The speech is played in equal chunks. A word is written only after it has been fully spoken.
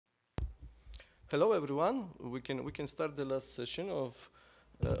Hello, everyone. We can start the last session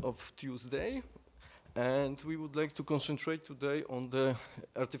of Tuesday, and we would like to concentrate today on the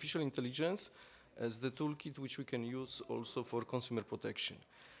artificial intelligence as the toolkit which we can use also for consumer protection.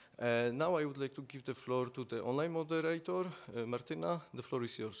 Now I would like to give the floor to the online moderator, Martyna. The floor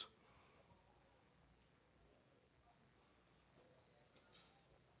is yours.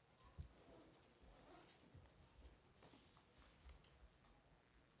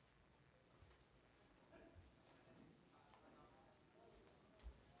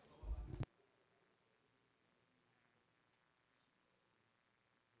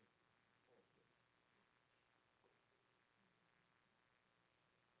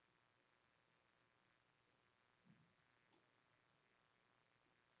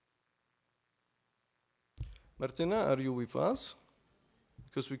 Martyna, are you with us?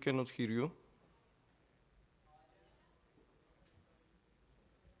 Because we cannot hear you.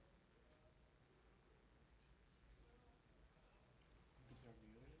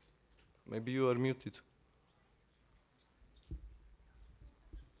 Maybe you are muted.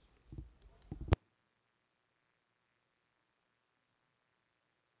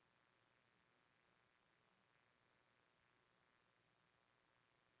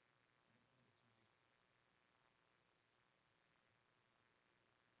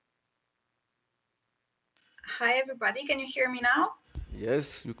 Hi, everybody. Can you hear me now?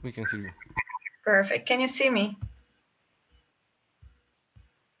 Yes, we can hear you. Perfect. Can you see me?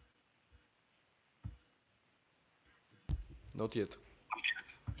 Not yet.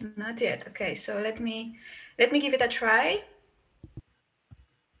 Not yet. Okay, so let me give it a try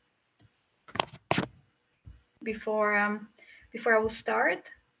before I will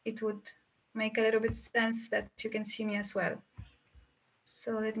start. It would make a little bit sense that you can see me as well.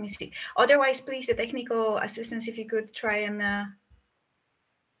 So let me see. Otherwise, please, the technical assistance, if you could try and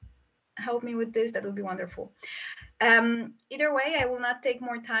help me with this, that would be wonderful. Either way, I will not take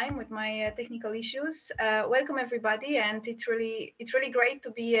more time with my technical issues. Welcome everybody, and it's really great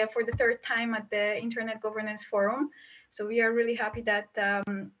to be for the third time at the Internet Governance Forum. So we are really happy that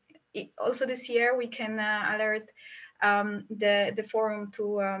also this year we can alert the forum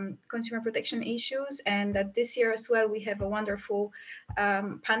to consumer protection issues, and that this year as well we have a wonderful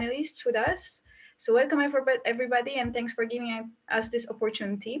panelists with us. So welcome everybody, and thanks for giving us this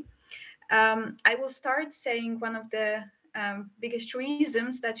opportunity. I will start saying one of the biggest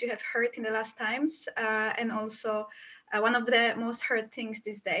reasons that you have heard in the last times, and also one of the most heard things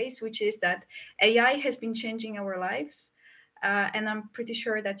these days, which is that AI has been changing our lives. And I'm pretty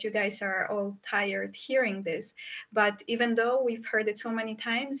sure that you guys are all tired hearing this. But even though we've heard it so many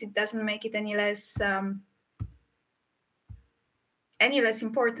times, it doesn't make it any less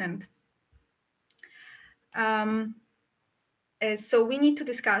important. So we need to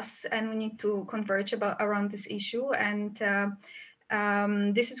discuss and we need to converge around this issue, and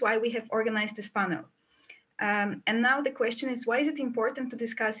this is why we have organized this panel. And now the question is, why is it important to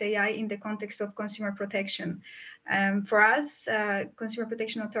discuss AI in the context of consumer protection? For us, consumer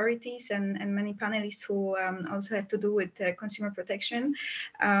protection authorities and many panelists who also have to do with consumer protection,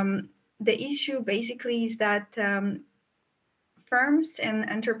 the issue basically is that firms and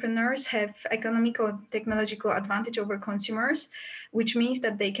entrepreneurs have economical technological advantage over consumers, which means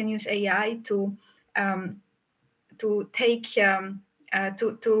that they can use AI to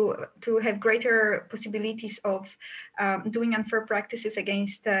have greater possibilities of doing unfair practices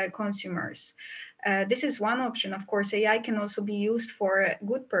against consumers. This is one option. Of course, AI can also be used for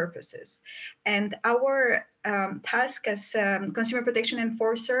good purposes. And our task as consumer protection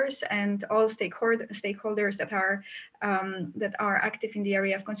enforcers and all stakeholders that are active in the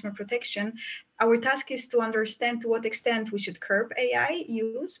area of consumer protection, our task is to understand to what extent we should curb AI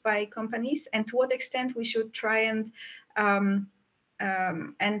use by companies, and to what extent we should try and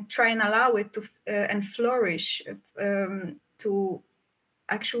allow it to and flourish to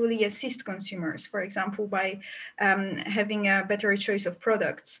actually assist consumers, for example, by having a better choice of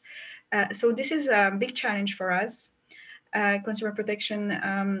products. So this is a big challenge for us, consumer protection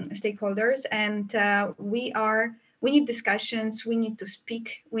stakeholders, and we need discussions. We need to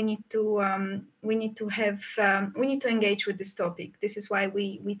speak. We need to engage with this topic. This is why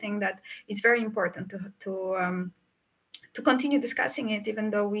we think that it's very important to continue discussing it, even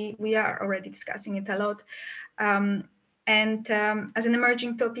though we are already discussing it a lot. As an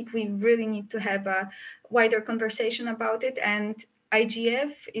emerging topic, we really need to have a wider conversation about it, and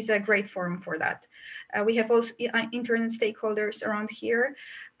IGF is a great forum for that. We have also internet stakeholders around here.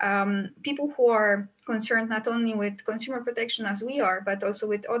 people who are concerned not only with consumer protection as we are, but also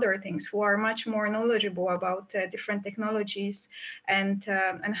with other things, who are much more knowledgeable about different technologies and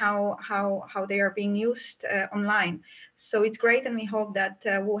how they are being used online. So it's great, and we hope that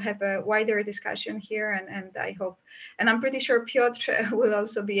we'll have a wider discussion here. And I hope, and I'm pretty sure Piotr will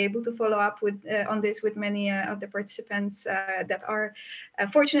also be able to follow up with on this with many of the participants that are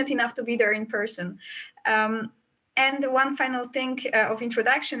fortunate enough to be there in person. And one final thing of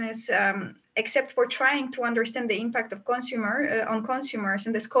introduction is, except for trying to understand the impact of on consumers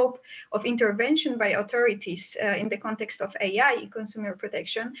and the scope of intervention by authorities in the context of AI consumer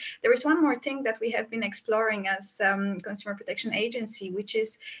protection, there is one more thing that we have been exploring as Consumer Protection Agency, which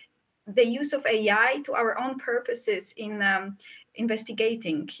is the use of AI to our own purposes in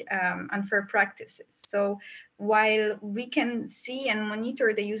investigating unfair practices. So while we can see and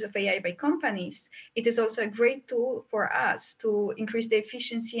monitor the use of AI by companies, it is also a great tool for us to increase the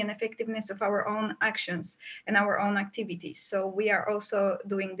efficiency and effectiveness of our own actions and our own activities. So we are also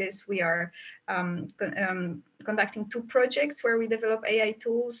doing this. We are conducting 2 projects where we develop AI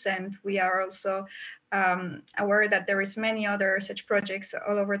tools, and we are also aware that there is many other such projects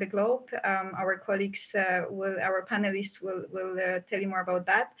all over the globe. Our colleagues our panelists will tell you more about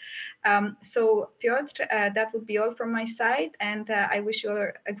that. So Piotr, that would be all from my side, and I wish you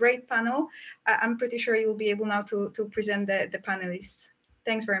a great panel. I'm pretty sure you'll be able now to present the panelists.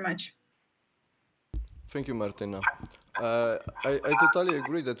 Thanks very much. Thank you, Martina. I totally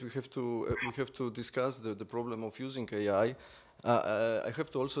agree that we have to discuss the problem of using AI. I have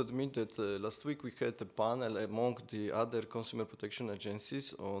to also admit that last week we had a panel among the other consumer protection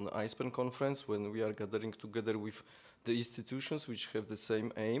agencies on ISPEN conference, when we are gathering together with the institutions which have the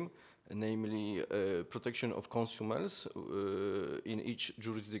same aim, namely protection of consumers in each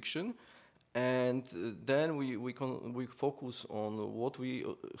jurisdiction. And then we focus on what we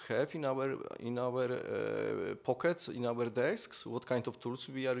have in our pockets, in our desks, what kind of tools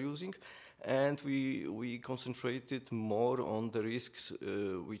we are using, and we concentrated more on the risks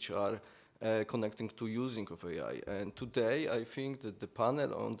which are connecting to using of AI. And today, I think that the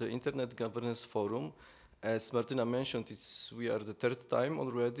panel on the Internet Governance Forum, as Martina mentioned, we are the 3rd time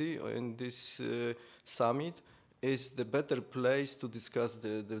already in this summit, is the better place to discuss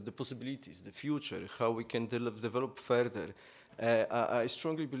the possibilities, the future, how we can develop further. I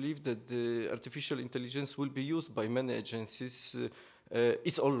strongly believe that the artificial intelligence will be used by many agencies.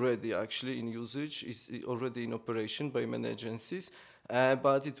 It's already actually in usage, it's already in operation by many agencies,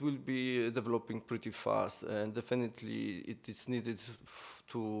 but it will be developing pretty fast, and definitely it is needed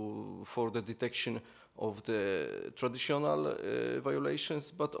for the detection of the traditional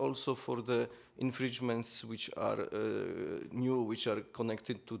violations, but also for the infringements which are new, which are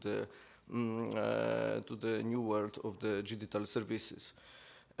connected to the new world of the digital services.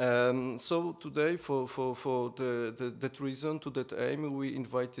 So today, for that reason, to that aim, we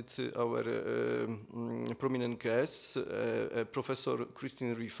invited our prominent guests, Professor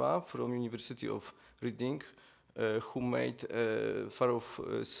Christine Rifa from University of Reading, who made a thorough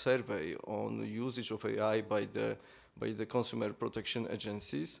survey on usage of AI by the consumer protection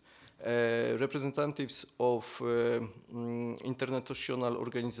agencies, representatives of international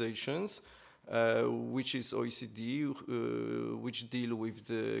organizations, which is OECD, which deal with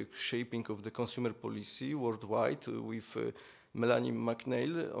the shaping of the consumer policy worldwide, with Melanie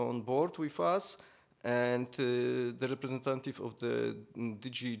McNeil on board with us, and the representative of the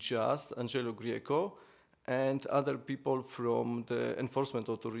DG Just, Angelo Grieco, and other people from the enforcement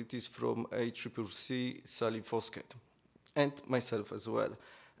authorities from ACCC, Sally Foskett, and myself as well.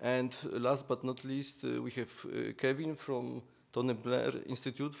 And last but not least, we have Kevin from Tony Blair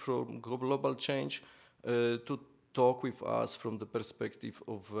Institute from Global Change to talk with us from the perspective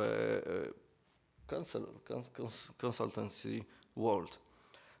of consultancy world.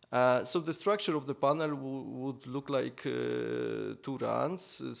 So the structure of the panel would look like 2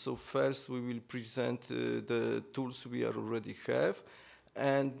 rounds. So first we will present the tools we already have,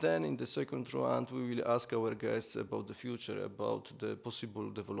 and then in the second round we will ask our guests about the future, about the possible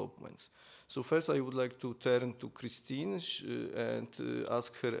developments. So first I would like to turn to Christine and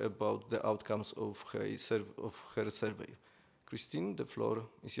ask her about the outcomes of her survey. Christine, the floor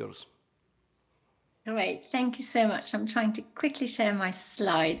is yours. Great, thank you so much. I'm trying to quickly share my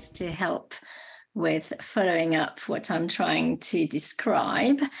slides to help with following up what I'm trying to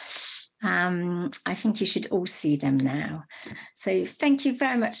describe. I think you should all see them now. So thank you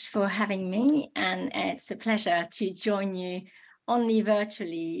very much for having me, and it's a pleasure to join you only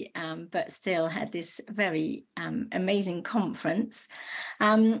virtually, but still had this very amazing conference.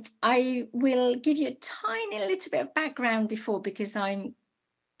 I will give you a tiny little bit of background before, because I'm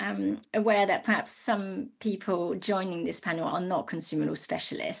aware that perhaps some people joining this panel are not consumer law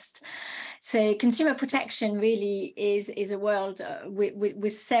specialists. So consumer protection really is a world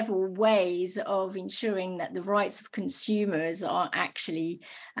with several ways of ensuring that the rights of consumers are actually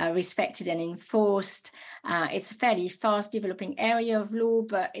respected and enforced. It's a fairly fast developing area of law,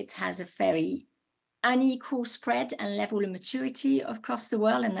 but it has a very unequal spread and level of maturity across the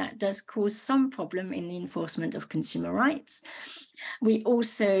world, and that does cause some problem in the enforcement of consumer rights. We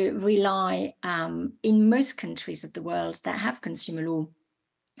also rely in most countries of the world that have consumer law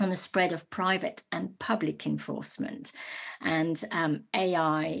on the spread of private and public enforcement. And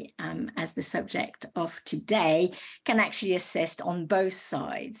AI, as the subject of today, can actually assist on both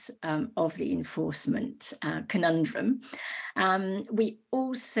sides of the enforcement conundrum. We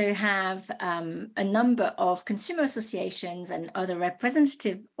also have a number of consumer associations and other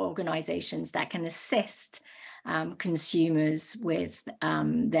representative organizations that can assist consumers with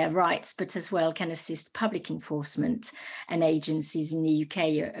their rights, but as well can assist public enforcement and agencies in the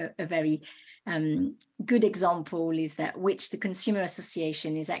UK. A very good example is that which the Consumer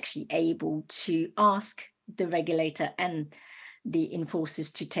Association is actually able to ask the regulator and the enforcers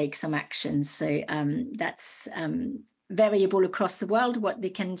to take some action. So that's variable across the world what they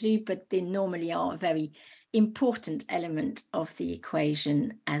can do, but they normally are a very important element of the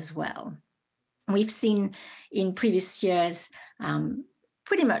equation as well. We've seen in previous years,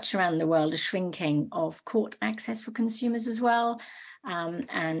 pretty much around the world, a shrinking of court access for consumers as well, and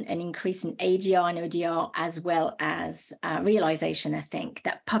an increase in ADR and ODR, as well as realization, I think,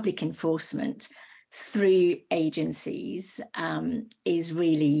 that public enforcement through agencies is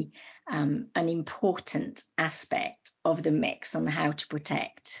really an important aspect of the mix on how to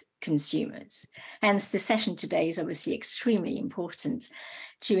protect consumers. Hence, the session today is obviously extremely important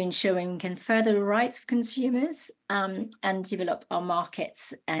to ensuring we can further the rights of consumers and develop our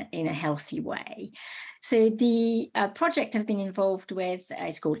markets in a healthy way. So the project I've been involved with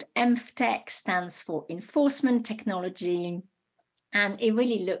is called ENFTech, stands for Enforcement Technology. And it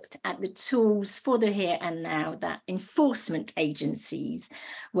really looked at the tools for the here and now that enforcement agencies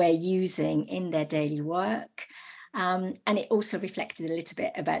were using in their daily work. And it also reflected a little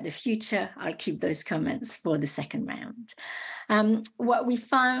bit about the future. I'll keep those comments for the second round. What we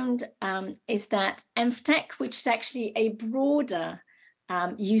found is that ENFTech, which is actually a broader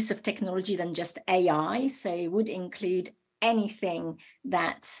use of technology than just AI, so it would include anything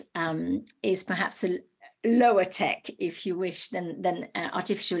that is perhaps a lower tech, if you wish, than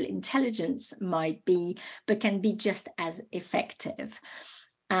artificial intelligence might be, but can be just as effective.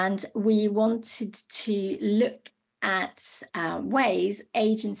 And we wanted to look at ways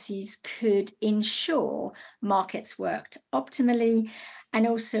agencies could ensure markets worked optimally, and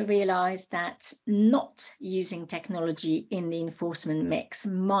also realize that not using technology in the enforcement mix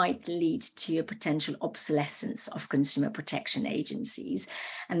might lead to a potential obsolescence of consumer protection agencies.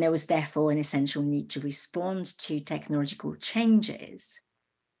 And there was therefore an essential need to respond to technological changes.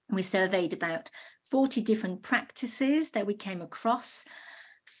 We surveyed about 40 different practices that we came across,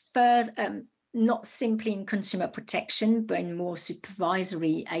 not simply in consumer protection, but in more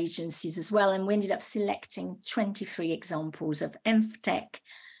supervisory agencies as well. And we ended up selecting 23 examples of ENFTech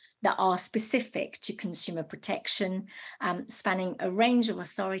that are specific to consumer protection, spanning a range of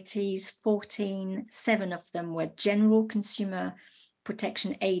authorities, 7 of them were general consumer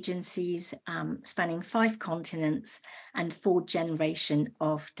protection agencies, spanning 5 continents and 4 generations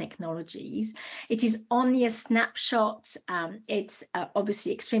of technologies. It is only a snapshot. It's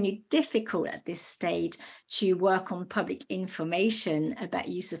obviously extremely difficult at this stage to work on public information about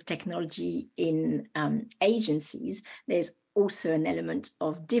use of technology in agencies. There's also an element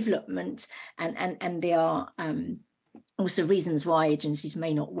of development, and there are also reasons why agencies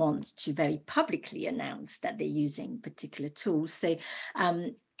may not want to very publicly announce that they're using particular tools. So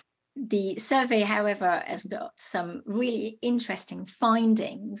the survey, however, has got some really interesting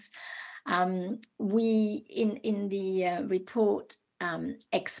findings. We, in the report,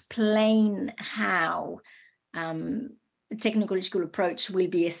 explain how the technological approach will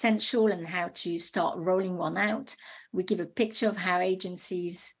be essential and how to start rolling one out. We give a picture of how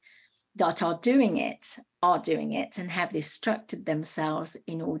agencies that are doing it and have they structured themselves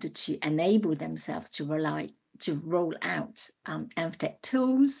in order to enable themselves to roll out ENFTech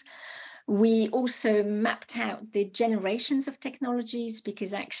tools. We also mapped out the generations of technologies,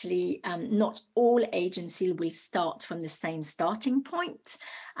 because actually not all agencies will start from the same starting point.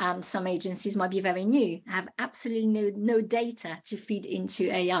 Some agencies might be very new, have absolutely no data to feed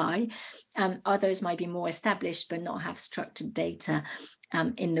into AI, Others might be more established but not have structured data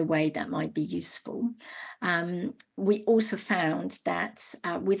in the way that might be useful. We also found that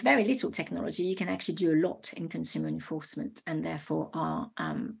with very little technology, you can actually do a lot in consumer enforcement, and therefore our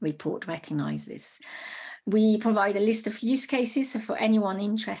report recognises this. We provide a list of use cases, so for anyone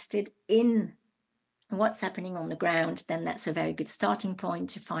interested in what's happening on the ground, then that's a very good starting point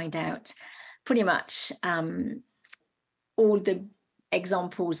to find out pretty much all the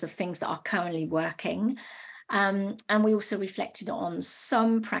examples of things that are currently working. And we also reflected on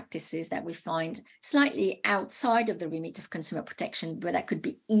some practices that we find slightly outside of the remit of consumer protection, but that could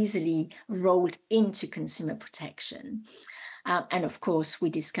be easily rolled into consumer protection. And of course,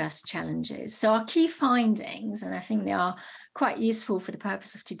 we discussed challenges. So our key findings, and I think they are quite useful for the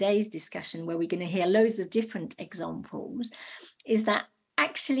purpose of today's discussion, where we're going to hear loads of different examples, is that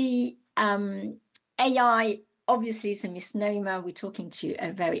actually AI obviously is a misnomer. We're talking to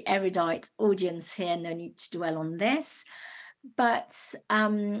a very erudite audience here, no need to dwell on this. But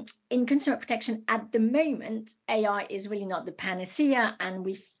in consumer protection at the moment, AI is really not the panacea, and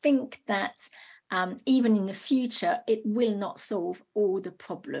we think that even in the future, it will not solve all the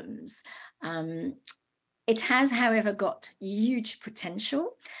problems. It has, however, got huge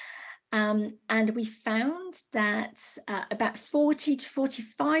potential. And we found that about 40 to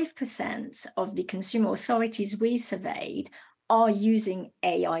 45% of the consumer authorities we surveyed are using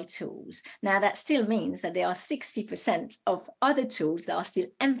AI tools. Now, that still means that there are 60% of other tools that are still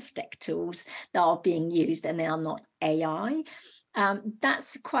MFTech tools that are being used, and they are not AI.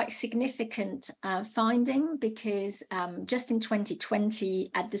 That's quite significant finding, because just in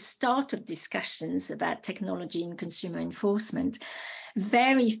 2020, at the start of discussions about technology and consumer enforcement,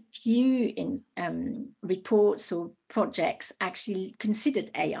 very few reports or projects actually considered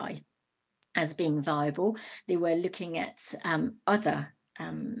AI as being viable. They were looking at other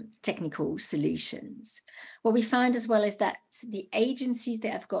technical solutions. What we found as well is that the agencies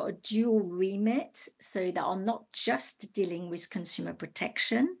that have got a dual remit, so that are not just dealing with consumer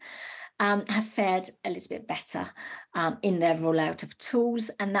protection, have fared a little bit better in their rollout of tools.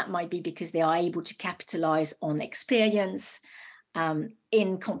 And that might be because they are able to capitalize on experience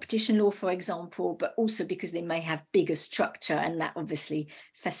in competition law, for example, but also because they may have bigger structure, and that obviously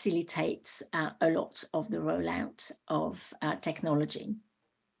facilitates a lot of the rollout of technology.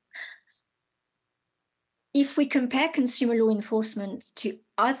 If we compare consumer law enforcement to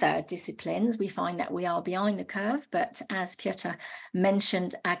other disciplines, we find that we are behind the curve, but as Piotr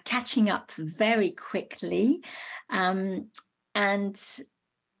mentioned, catching up very quickly.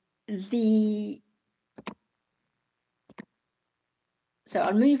 So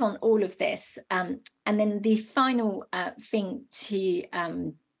I'll move on all of this. And then the final thing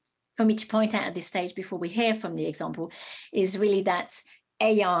for me to point out at this stage before we hear from the example is really that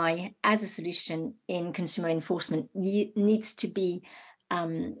AI as a solution in consumer enforcement needs to be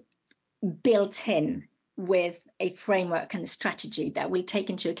built in with a framework and a strategy that will take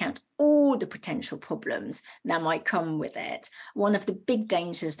into account all the potential problems that might come with it. One of the big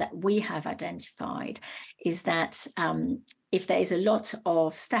dangers that we have identified is that if there is a lot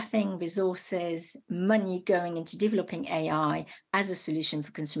of staffing, resources, money going into developing AI as a solution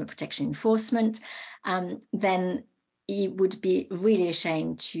for consumer protection enforcement, then it would be really a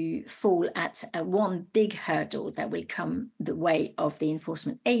shame to fall at one big hurdle that will come the way of the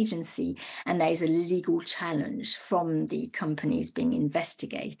enforcement agency, and there is a legal challenge from the companies being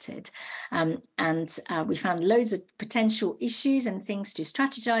investigated. We found loads of potential issues and things to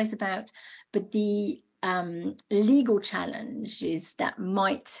strategize about, but the legal challenges that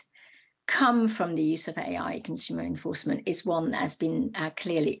might come from the use of AI consumer enforcement is one that has been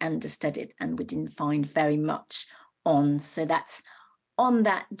clearly understudied, and we didn't find very much on. So that's on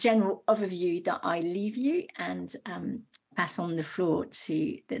that general overview that I leave you and pass on the floor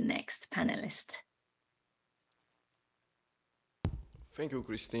to the next panelist. Thank you,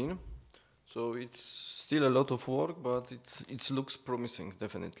 Christine. So it's still a lot of work, but it looks promising,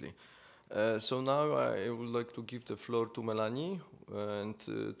 definitely. So now I would like to give the floor to Melanie and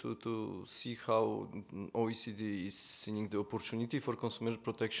to see how OECD is seeing the opportunity for consumer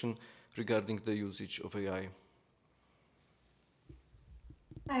protection regarding the usage of AI.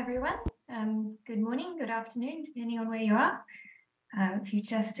 Hi, everyone. Good morning, good afternoon, depending on where you are. If you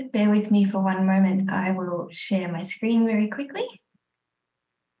just bear with me for one moment, I will share my screen very quickly.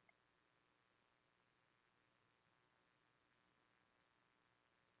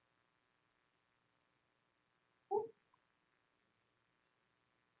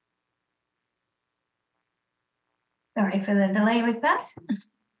 Sorry for the delay with that.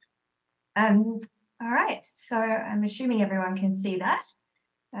 All right, so I'm assuming everyone can see that.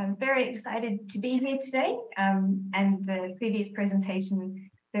 I'm very excited to be here today, and the previous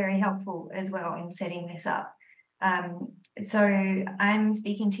presentation very helpful as well in setting this up. So I'm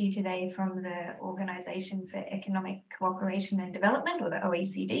speaking to you today from the Organisation for Economic Cooperation and Development, or the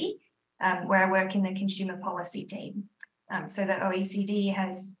OECD, where I work in the consumer policy team. So the OECD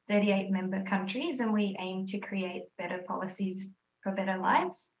has 38 member countries, and we aim to create better policies for better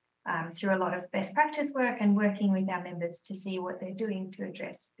lives through a lot of best practice work and working with our members to see what they're doing to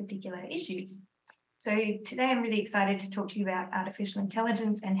address particular issues. So today I'm really excited to talk to you about artificial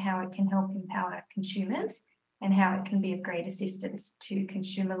intelligence and how it can help empower consumers and how it can be of great assistance to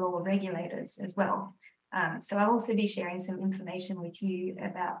consumer law regulators as well. So I'll also be sharing some information with you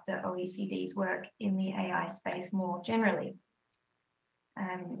about the OECD's work in the AI space more generally.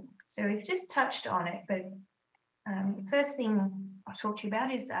 So we've just touched on it, but the first thing I'll talk to you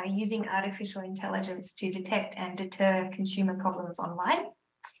about is using artificial intelligence to detect and deter consumer problems online.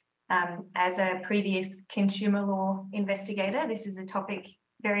 As a previous consumer law investigator, this is a topic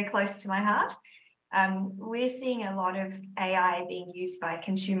very close to my heart. We're seeing a lot of AI being used by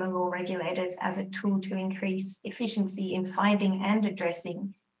consumer law regulators as a tool to increase efficiency in finding and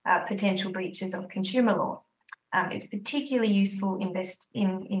addressing potential breaches of consumer law. It's particularly useful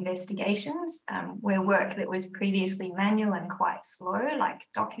in investigations where work that was previously manual and quite slow, like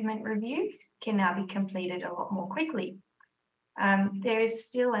document review, can now be completed a lot more quickly. There is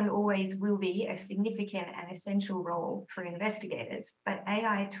still and always will be a significant and essential role for investigators, but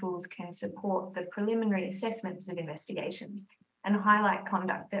AI tools can support the preliminary assessments of investigations and highlight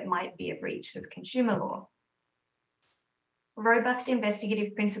conduct that might be a breach of consumer law. Robust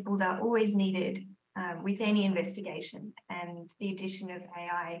investigative principles are always needed with any investigation, and the addition of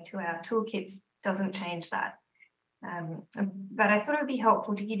AI to our toolkits doesn't change that. But I thought it would be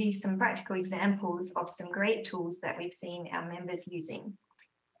helpful to give you some practical examples of some great tools that we've seen our members using.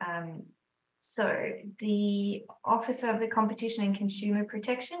 So the Office of the Competition and Consumer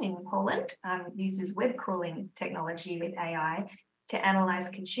Protection in Poland uses web crawling technology with AI to analyse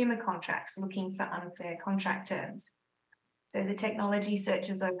consumer contracts looking for unfair contract terms. So the technology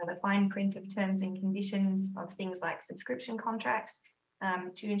searches over the fine print of terms and conditions of things like subscription contracts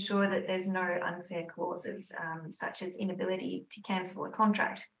to ensure that there's no unfair clauses, such as inability to cancel a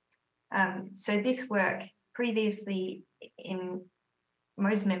contract. So this work previously in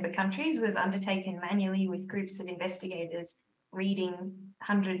most member countries was undertaken manually with groups of investigators reading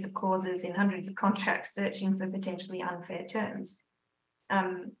hundreds of clauses in hundreds of contracts, searching for potentially unfair terms.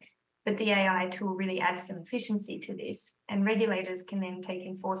 But the AI tool really adds some efficiency to this, and regulators can then take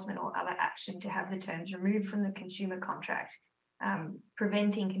enforcement or other action to have the terms removed from the consumer contract,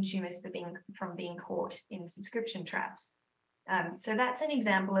 preventing consumers from being caught in subscription traps. So that's an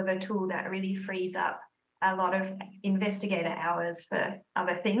example of a tool that really frees up a lot of investigator hours for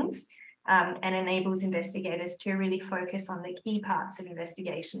other things and enables investigators to really focus on the key parts of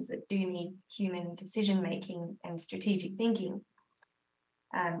investigations that do need human decision-making and strategic thinking.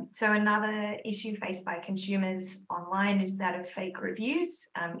 So another issue faced by consumers online is that of fake reviews.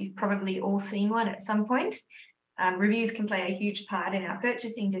 You've probably all seen one at some point. Reviews can play a huge part in our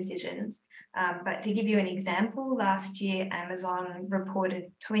purchasing decisions. But to give you an example, last year, Amazon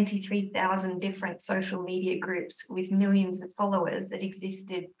reported 23,000 different social media groups with millions of followers that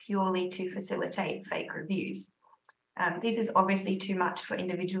existed purely to facilitate fake reviews. This is obviously too much for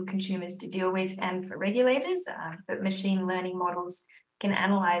individual consumers to deal with and for regulators, but machine learning models can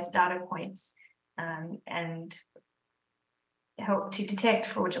analyze data points and help to detect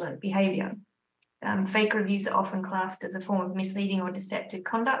fraudulent behavior. Fake reviews are often classed as a form of misleading or deceptive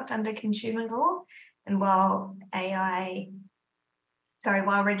conduct under consumer law. And while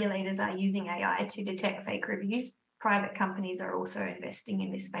regulators are using AI to detect fake reviews, private companies are also investing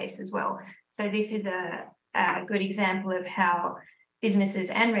in this space as well. So this is a good example of how businesses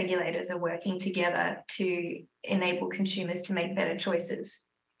and regulators are working together to enable consumers to make better choices.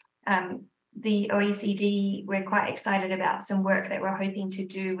 The OECD, we're quite excited about some work that we're hoping to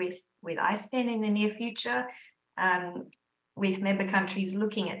do with ISPEN in the near future, with member countries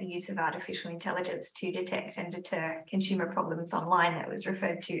looking at the use of artificial intelligence to detect and deter consumer problems online that was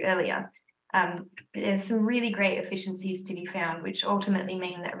referred to earlier. There's some really great efficiencies to be found, which ultimately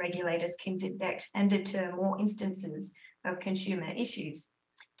mean that regulators can detect and deter more instances of consumer issues.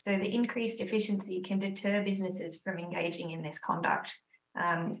 So the increased efficiency can deter businesses from engaging in this conduct.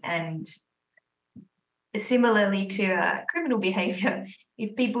 And similarly to criminal behaviour,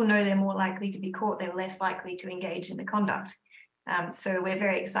 if people know they're more likely to be caught, they're less likely to engage in the conduct. So we're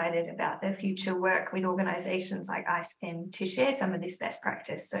very excited about the future work with organisations like ISPEN to share some of this best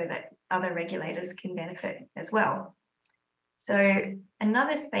practice so that other regulators can benefit as well. So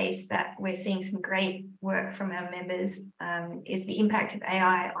another space that we're seeing some great work from our members is the impact of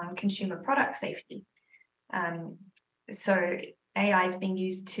AI on consumer product safety. So AI is being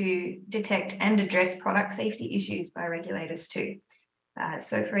used to detect and address product safety issues by regulators too.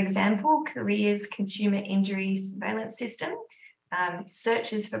 So for example, Korea's consumer injury surveillance system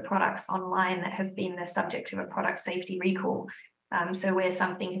searches for products online that have been the subject of a product safety recall. So where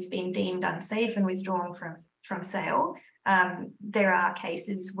something has been deemed unsafe and withdrawn from sale, there are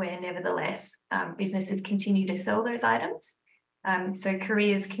cases where nevertheless businesses continue to sell those items. So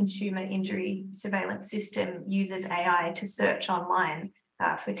Korea's consumer injury surveillance system uses AI to search online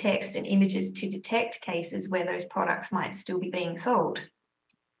for text and images to detect cases where those products might still be being sold.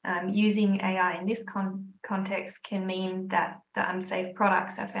 Using AI in this context can mean that the unsafe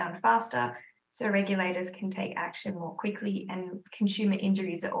products are found faster, so regulators can take action more quickly and consumer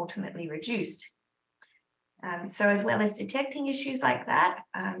injuries are ultimately reduced. So as well as detecting issues like that,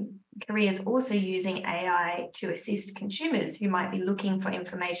 Korea is also using AI to assist consumers who might be looking for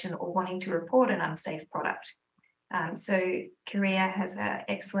information or wanting to report an unsafe product. So Korea has an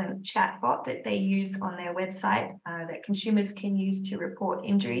excellent chatbot that they use on their website that consumers can use to report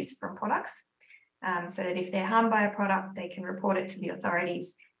injuries from products. So that if they're harmed by a product, they can report it to the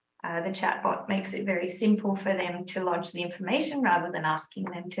authorities. The chatbot makes it very simple for them to lodge the information rather than asking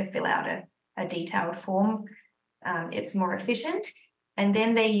them to fill out a detailed form. It's more efficient. And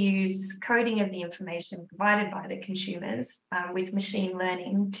then they use coding of the information provided by the consumers with machine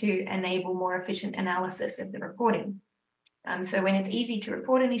learning to enable more efficient analysis of the reporting. So when it's easy to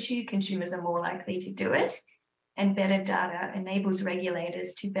report an issue, consumers are more likely to do it. And better data enables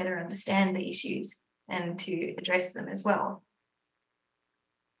regulators to better understand the issues and to address them as well.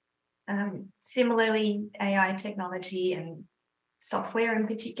 Similarly, AI technology and software in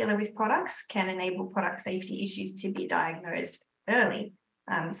particular with products can enable product safety issues to be diagnosed early.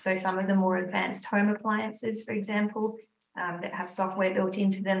 So some of the more advanced home appliances, for example, that have software built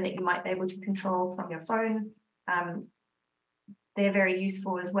into them that you might be able to control from your phone, they're very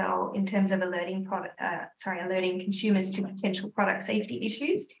useful as well in terms of alerting consumers to potential product safety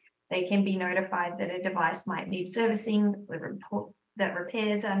issues. They can be notified that a device might need servicing, that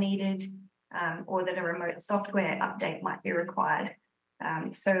repairs are needed, or that a remote software update might be required.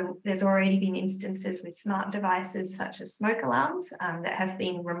 So there's already been instances with smart devices such as smoke alarms that have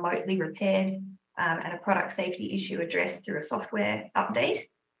been remotely repaired and a product safety issue addressed through a software update.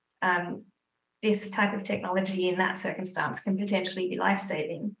 This type of technology in that circumstance can potentially be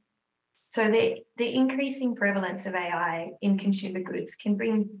life-saving. So the increasing prevalence of AI in consumer goods can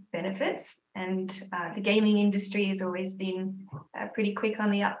bring benefits, and the gaming industry has always been pretty quick on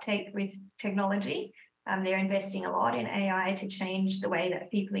the uptake with technology. They're investing a lot in AI to change the way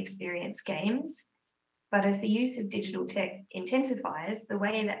that people experience games. But as the use of digital tech intensifies, the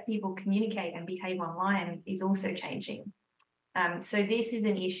way that people communicate and behave online is also changing. So this is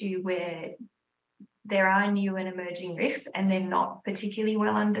an issue where there are new and emerging risks, and they're not particularly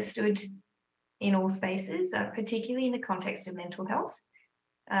well understood in all spaces, particularly in the context of mental health.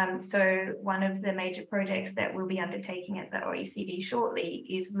 So one of the major projects that we'll be undertaking at the OECD shortly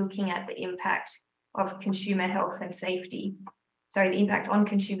is looking at the impact of consumer health and safety. So the impact on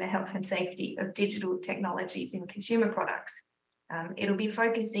consumer health and safety of digital technologies in consumer products. It'll be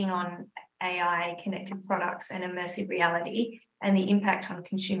focusing on AI, connected products, and immersive reality, and the impact on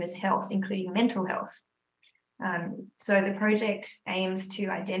consumers' health, including mental health. So the project aims to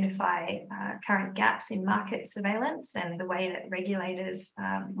identify current gaps in market surveillance and the way that regulators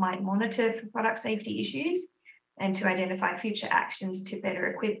might monitor for product safety issues, and to identify future actions to better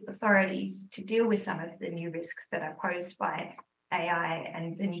equip authorities to deal with some of the new risks that are posed by AI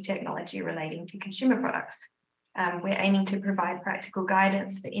and the new technology relating to consumer products. We're aiming to provide practical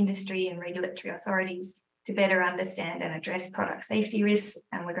guidance for industry and regulatory authorities to better understand and address product safety risks,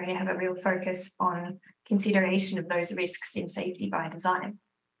 and we're going to have a real focus on consideration of those risks in safety by design.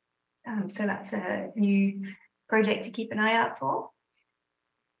 So that's a new project to keep an eye out for.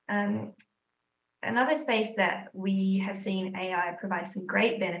 Another space that we have seen AI provide some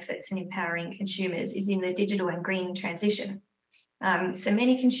great benefits in empowering consumers is in the digital and green transition. So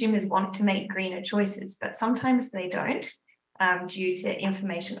many consumers want to make greener choices, but sometimes they don't due to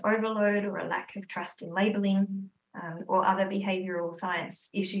information overload or a lack of trust in labelling or other behavioural science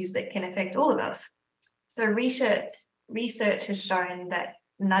issues that can affect all of us. So research has shown that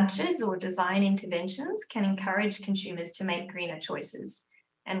nudges or design interventions can encourage consumers to make greener choices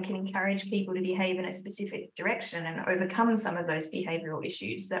and can encourage people to behave in a specific direction and overcome some of those behavioural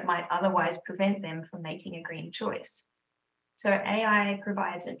issues that might otherwise prevent them from making a green choice. So AI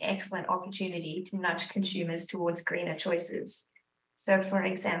provides an excellent opportunity to nudge consumers towards greener choices. So for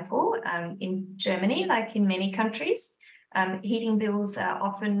example, in Germany, like in many countries, heating bills are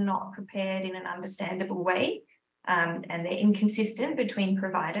often not prepared in an understandable way, and they're inconsistent between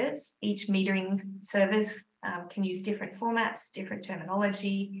providers. Each metering service can use different formats, different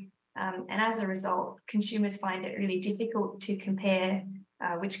terminology, and as a result, consumers find it really difficult to compare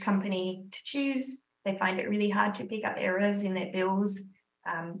which company to choose. They find it really hard to pick up errors in their bills.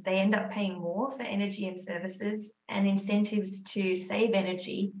 They end up paying more for energy and services, and incentives to save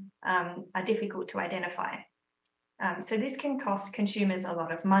energy are difficult to identify. So this can cost consumers a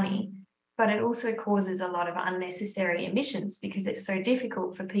lot of money, but it also causes a lot of unnecessary emissions because it's so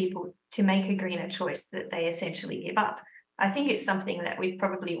difficult for people to make a greener choice that they essentially give up. I think it's something that we've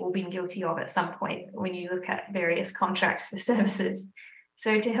probably all been guilty of at some point when you look at various contracts for services.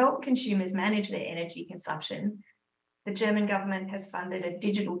 So to help consumers manage their energy consumption, the German government has funded a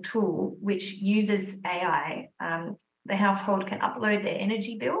digital tool which uses AI. The household can upload their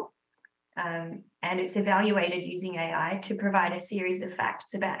energy bill, and it's evaluated using AI to provide a series of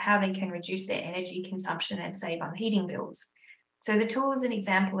facts about how they can reduce their energy consumption and save on heating bills. So the tool is an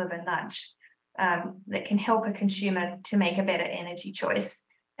example of a nudge that can help a consumer to make a better energy choice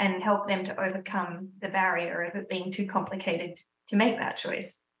and help them to overcome the barrier of it being too complicated to make that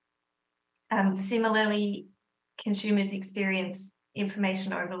choice. Similarly, consumers experience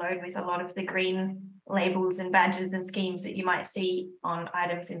information overload with a lot of the green labels and badges and schemes that you might see on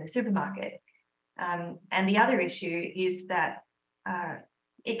items in the supermarket. And the other issue is that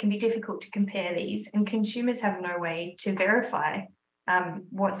it can be difficult to compare these, and consumers have no way to verify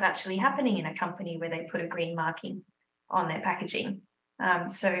what's actually happening in a company where they put a green marking on their packaging.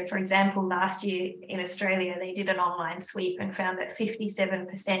 So, for example, last year in Australia, they did an online sweep and found that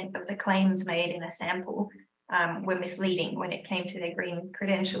 57% of the claims made in a sample were misleading when it came to their green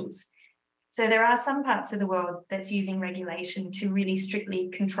credentials. So there are some parts of the world that's using regulation to really strictly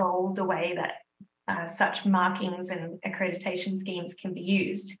control the way that such markings and accreditation schemes can be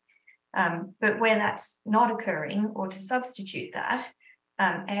used. But where that's not occurring, or to substitute that,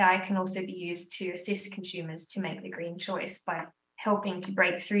 AI can also be used to assist consumers to make the green choice by helping to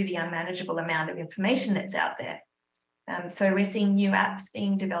break through the unmanageable amount of information that's out there. So we're seeing new apps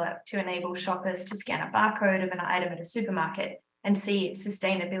being developed to enable shoppers to scan a barcode of an item at a supermarket and see its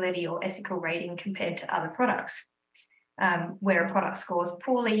sustainability or ethical rating compared to other products. Where a product scores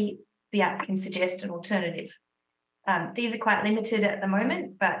poorly, the app can suggest an alternative. These are quite limited at the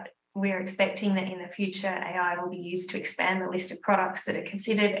moment, but we're expecting that in the future, AI will be used to expand the list of products that are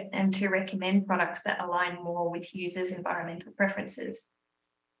considered and to recommend products that align more with users' environmental preferences.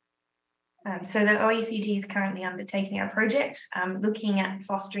 So the OECD is currently undertaking a project looking at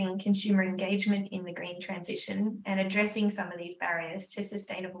fostering consumer engagement in the green transition and addressing some of these barriers to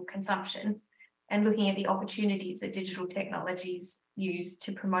sustainable consumption, and looking at the opportunities that digital technologies use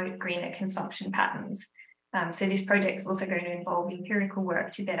to promote greener consumption patterns. So this project is also going to involve empirical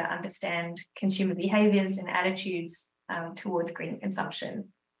work to better understand consumer behaviours and attitudes towards green consumption.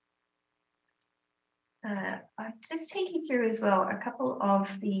 I'll just take you through as well a couple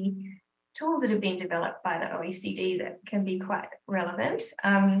of the tools that have been developed by the OECD that can be quite relevant.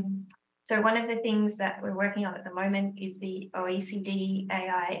 So one of the things that we're working on at the moment is the OECD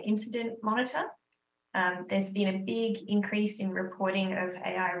AI Incident Monitor. There's been a big increase in reporting of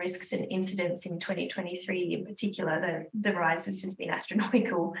AI risks and incidents in 2023 in particular. The rise has just been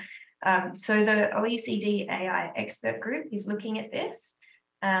astronomical. So the OECD AI expert group is looking at this,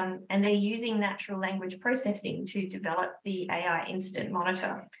 and they're using natural language processing to develop the AI Incident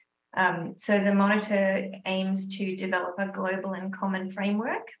Monitor. So the monitor aims to develop a global and common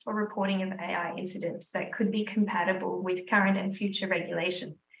framework for reporting of AI incidents that could be compatible with current and future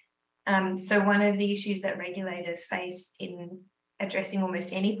regulation. So one of the issues that regulators face in addressing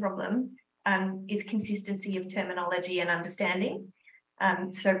almost any problem is consistency of terminology and understanding.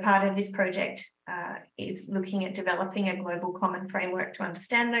 So part of this project is looking at developing a global common framework to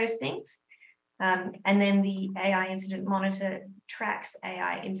understand those things. And then the AI Incident Monitor tracks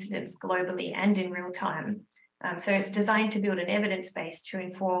AI incidents globally and in real time. So it's designed to build an evidence base to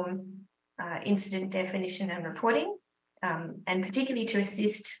inform incident definition and reporting, and particularly to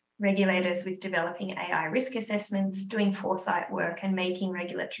assist regulators with developing AI risk assessments, doing foresight work, and making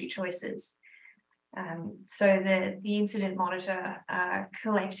regulatory choices. So the Incident Monitor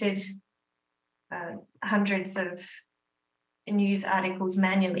collected hundreds of news articles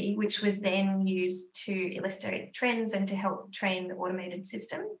manually, which was then used to illustrate trends and to help train the automated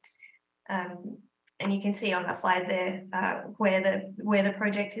system. And you can see on the slide there where the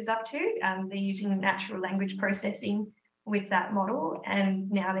project is up to. They're using natural language processing with that model.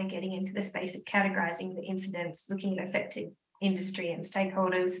 And now they're getting into the space of categorizing the incidents, looking at affected industry and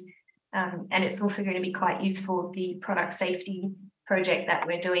stakeholders. And it's also going to be quite useful, the product safety project that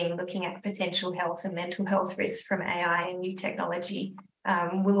we're doing, looking at potential health and mental health risks from AI and new technology.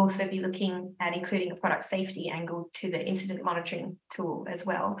 We'll also be looking at including a product safety angle to the incident monitoring tool as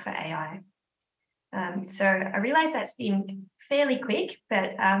well for AI. So I realize that's been fairly quick,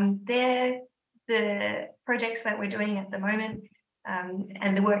 but they're the projects that we're doing at the moment,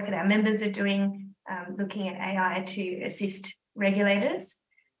 and the work that our members are doing, looking at AI to assist regulators.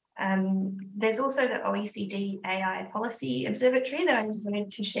 There's also the OECD AI Policy Observatory that I just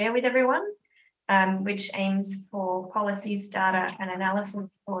wanted to share with everyone, which aims for policies, data, and analysis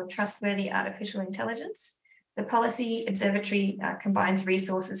for trustworthy artificial intelligence. The Policy Observatory combines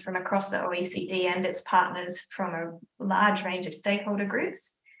resources from across the OECD and its partners from a large range of stakeholder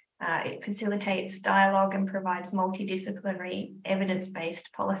groups. It facilitates dialogue and provides multidisciplinary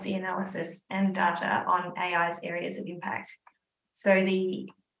evidence-based policy analysis and data on AI's areas of impact. So the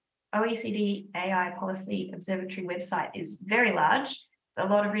OECD AI Policy Observatory website is very large. There's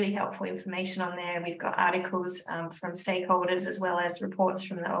a lot of really helpful information on there. We've got articles from stakeholders as well as reports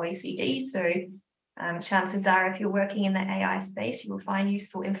from the OECD. So chances are, if you're working in the AI space, you will find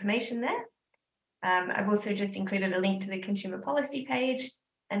useful information there. I've also just included a link to the consumer policy page.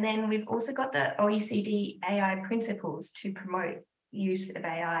 And then we've also got the OECD AI principles to promote use of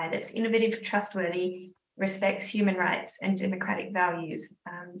AI that's innovative, trustworthy, respects human rights and democratic values.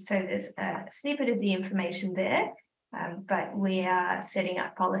 So there's a snippet of the information there, but we are setting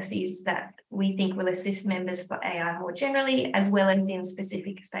up policies that we think will assist members for AI more generally, as well as in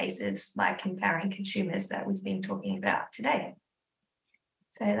specific spaces like empowering consumers that we've been talking about today.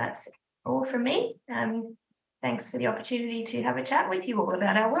 So that's all from me. Thanks for the opportunity to have a chat with you all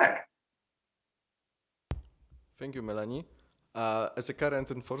about our work. Thank you, Melanie. As a current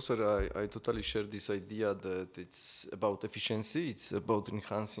enforcer, I totally share this idea that it's about efficiency, it's about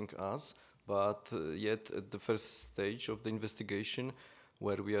enhancing us, but yet at the first stage of the investigation,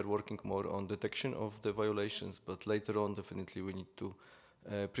 where we are working more on detection of the violations, but later on, definitely we need to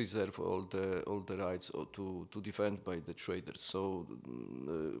preserve all the rights to defend by the traders. So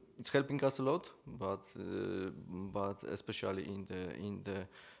it's helping us a lot, but especially in the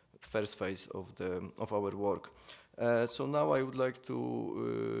first phase of our work. So now I would like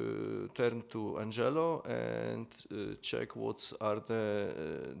to turn to Angelo and check what are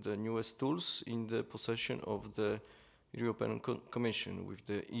the newest tools in the possession of the European Commission with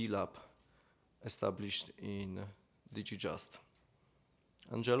the e-lab established in DigiJust.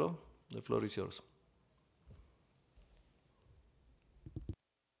 Angelo, the floor is yours.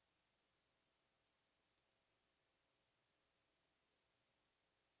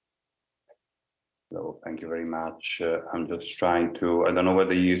 So thank you very much. I'm just trying to, I don't know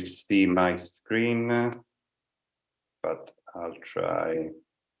whether you see my screen, but I'll try.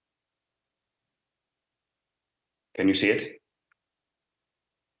 Can you see it?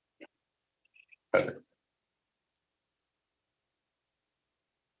 Perfect.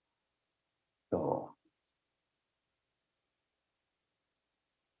 So,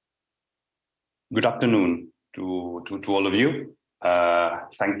 good afternoon to all of you.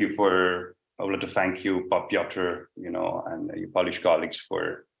 Thank you for, I would like to thank you, Piotr, and your Polish colleagues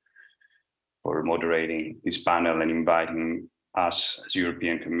for moderating this panel and inviting us as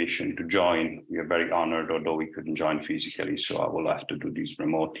European Commission to join. We are very honored, although we couldn't join physically, so I will have to do this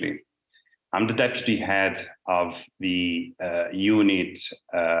remotely. I'm the deputy head of the unit,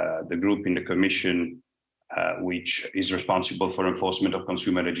 the group in the Commission, which is responsible for enforcement of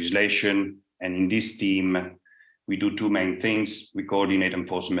consumer legislation. And in this team, we do two main things. We coordinate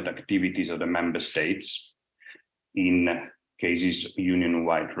enforcement activities of the member states in cases of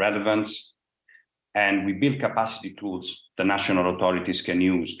union-wide relevance. And we build capacity tools the national authorities can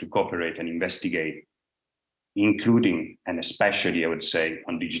use to cooperate and investigate, including and especially, I would say,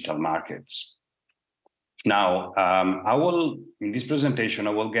 on digital markets. Now, in this presentation,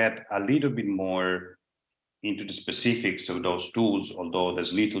 I will get a little bit more into the specifics of those tools, although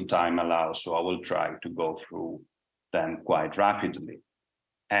there's little time allowed, so I will try to go through them quite rapidly.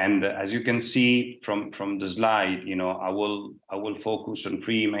 And as you can see from the slide, I will focus on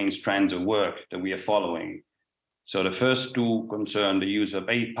three main strands of work that we are following. So the first two concern the use of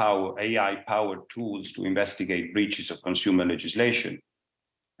AI-powered tools to investigate breaches of consumer legislation.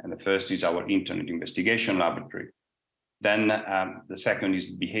 And the first is our Internet Investigation Laboratory. Then the second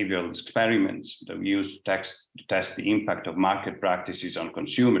is behavioral experiments that we use to test the impact of market practices on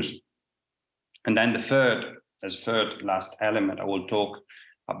consumers. And then the third last element, I will talk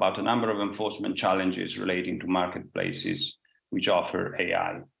about a number of enforcement challenges relating to marketplaces which offer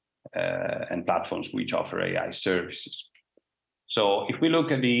AI and platforms which offer AI services. So if we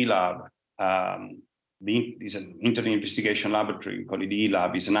look at the eLab, is an internet investigation laboratory, we call it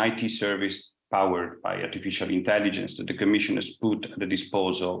eLab, is an IT service powered by artificial intelligence that the Commission has put at the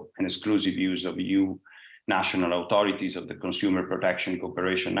disposal and exclusive use of EU national authorities of the Consumer Protection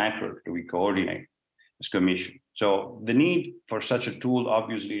Cooperation Network that we coordinate as Commission. So the need for such a tool,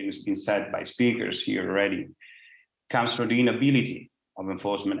 obviously, has been said by speakers here already, comes from the inability of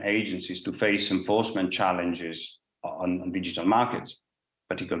enforcement agencies to face enforcement challenges on digital markets,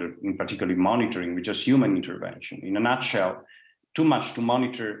 particularly monitoring with just human intervention. In a nutshell, too much to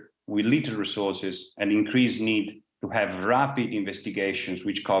monitor with little resources and increased need to have rapid investigations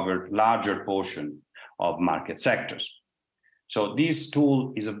which cover larger portion of market sectors. So this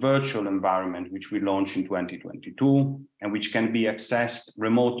tool is a virtual environment which we launched in 2022 and which can be accessed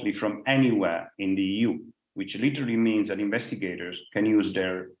remotely from anywhere in the EU, which literally means that investigators can use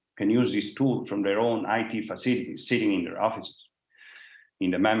this tool from their own IT facilities, sitting in their offices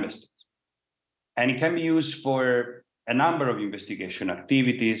in the member states. And it can be used for a number of investigation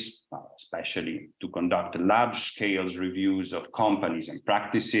activities, especially to conduct large-scale reviews of companies and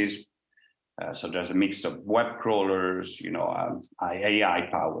practices. So there's a mix of web crawlers,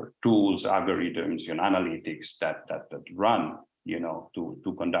 AI-powered tools, algorithms, analytics that run,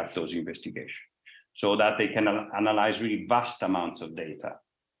 to conduct those investigations, so that they can analyze really vast amounts of data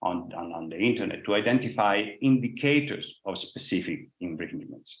on the internet to identify indicators of specific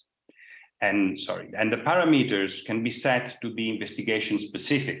infringements. And the parameters can be set to be investigation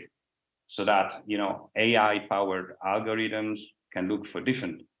specific, so that AI-powered algorithms can look for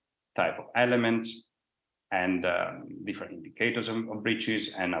different type of elements and different indicators of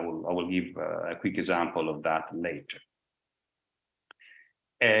breaches. And I will give a quick example of that later.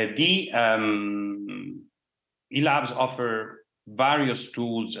 The eLabs offer various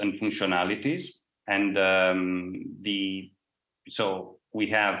tools and functionalities, and so we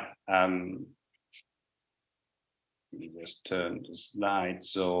have. Let me just turn the slide.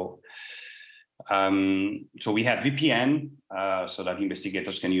 So we have VPN, so that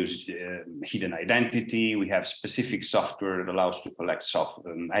investigators can use hidden identity. We have specific software that allows to collect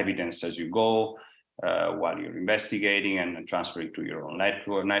evidence as you go while you're investigating and transfer it to your own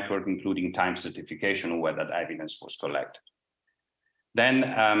network, including time certification of where that evidence was collected. Then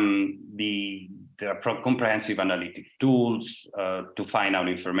there are comprehensive analytic tools to find out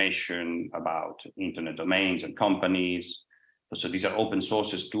information about internet domains and companies. So these are open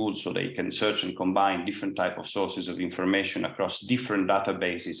sources tools, so they can search and combine different types of sources of information across different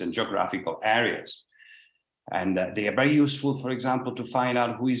databases and geographical areas. And they are very useful, for example, to find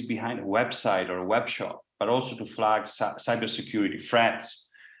out who is behind a website or a web shop, but also to flag cybersecurity threats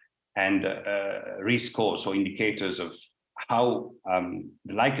and risk scores, so indicators of how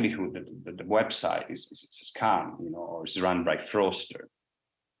the likelihood that the website is scam, or is run by fraudster.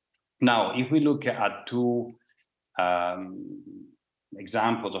 Now, if we look at two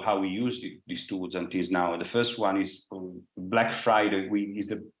examples of how we use these tools until now. The first one is Black Friday. Is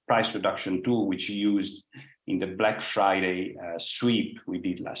the price reduction tool which we used in the Black Friday sweep we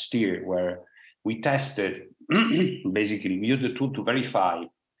did last year, where we tested, basically we used the tool to verify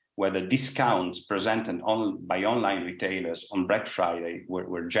whether discounts presented by online retailers on Black Friday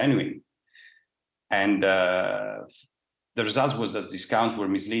were genuine. And the result was that discounts were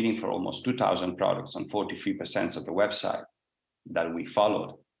misleading for almost 2,000 products on 43% of the website that we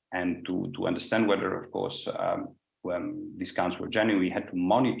followed. And to understand whether, of course, when discounts were genuine, we had to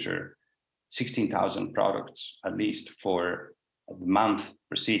monitor 16,000 products at least for the month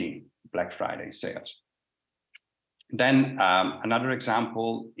preceding Black Friday sales. Then another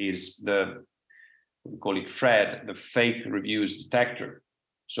example is we call it FRED, the fake reviews detector.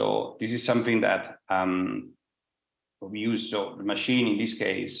 So this is something that we use. So the machine in this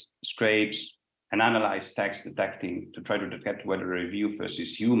case scrapes and analyzes text detecting to try to detect whether a review first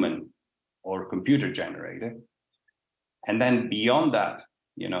is human or computer generated. And then beyond that,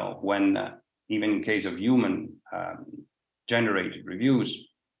 when even in case of human generated reviews,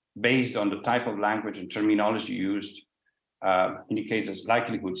 based on the type of language and terminology used, indicates a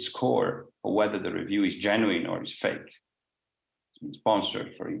likelihood score for whether the review is genuine or is fake. It's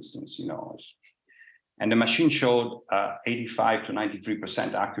sponsored, for instance, And the machine showed 85 to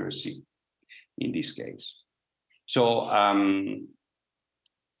 93% accuracy in this case. So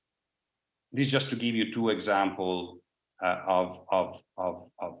this is just to give you two examples of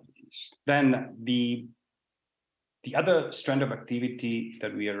this. Then the other strand of activity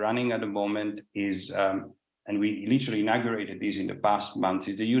that we are running at the moment is and we literally inaugurated this in the past months,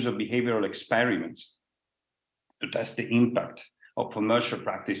 is the use of behavioral experiments to test the impact of commercial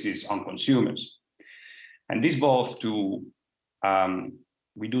practices on consumers. And this both to,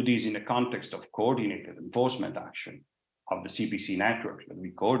 we do this in the context of coordinated enforcement action of the CPC network that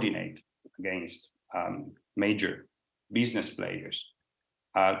we coordinate against major business players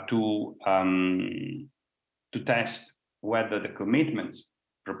to test whether the commitments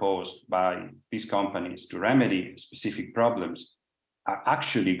proposed by these companies to remedy specific problems are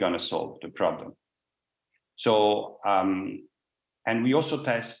actually going to solve the problem. So, and we also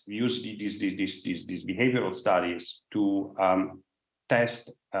use these behavioral studies to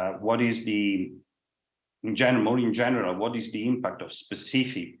test what is in general, what is the impact of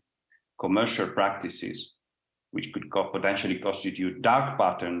specific commercial practices, which could potentially constitute dark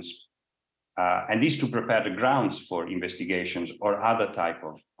patterns, and this to prepare the grounds for investigations or other type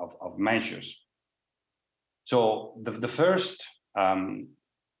of measures. So the first, I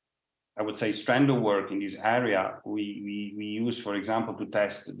would say, strand of work in this area, we use, for example, to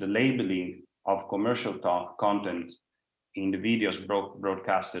test the labeling of commercial content in the videos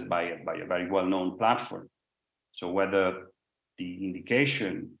broadcasted by a very well-known platform. So whether the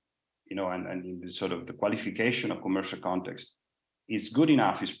indication, and in the sort of the qualification of commercial context is good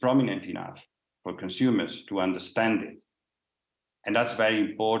enough, is prominent enough for consumers to understand it. And that's very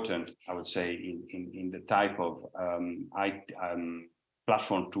important, I would say, in the type of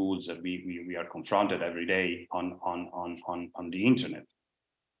platform tools that we are confronted every day on the internet.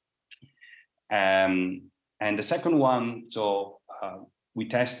 And the second one, so we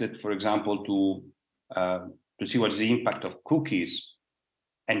tested, for example, to see what is the impact of cookies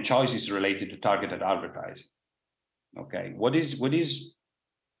and choices related to targeted advertising. Okay, what is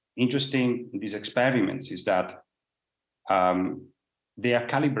interesting in these experiments is that they are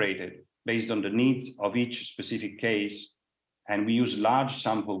calibrated based on the needs of each specific case, and we use large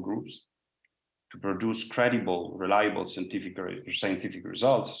sample groups to produce credible, reliable scientific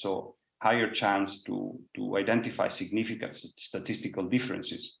results. So higher chance to identify significant statistical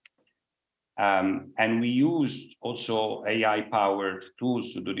differences. And we use also AI-powered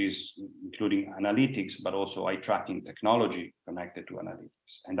tools to do this, including analytics, but also eye tracking technology connected to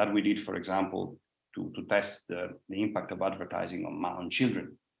analytics. And that we did, for example, to test the impact of advertising on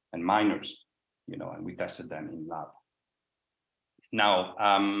children and minors, and we tested them in lab. Now,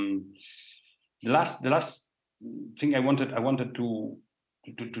 the last thing I wanted to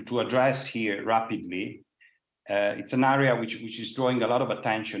address here rapidly. It's an area which is drawing a lot of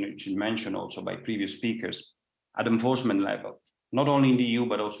attention, which is mentioned also by previous speakers, at enforcement level, not only in the EU,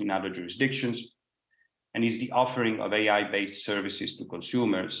 but also in other jurisdictions, and is the offering of AI-based services to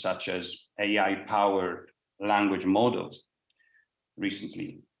consumers, such as AI-powered language models,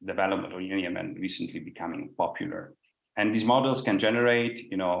 recently developed on UNIM and recently becoming popular. And these models can generate,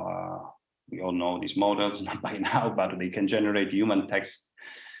 we all know these models, not by now, but they can generate human-like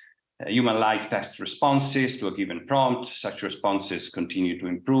test responses to a given prompt. Such responses continue to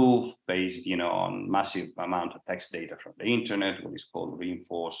improve based, on massive amount of text data from the internet, what is called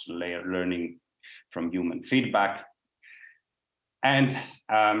reinforced learning from human feedback. And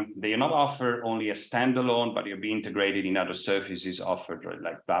they are not offered only as standalone, but they'll be integrated in other services offered,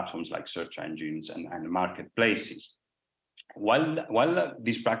 like platforms like search engines and marketplaces. While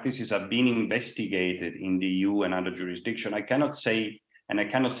these practices have been investigated in the EU and other jurisdictions, I cannot say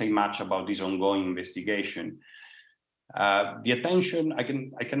much about this ongoing investigation. The attention, I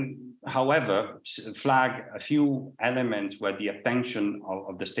can, however, flag a few elements where the attention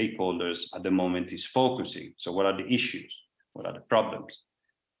of the stakeholders at the moment is focusing. So what are the issues? What are the problems?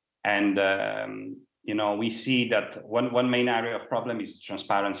 And, we see that one main area of problem is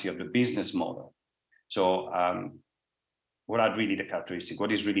transparency of the business model. So what are really the characteristics?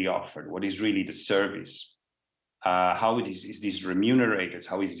 What is really offered? What is really the service? How is this remunerated?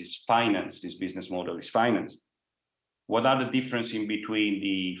 How is this financed? This business model is financed. What are the differences in between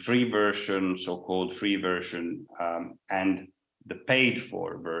the free version, so-called free version, and the paid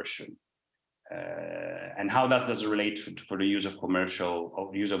for version? And how does this relate for the use of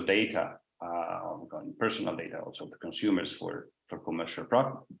use of data, personal data, also the consumers for commercial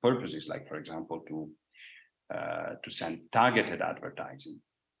purposes, like, for example, to send targeted advertising.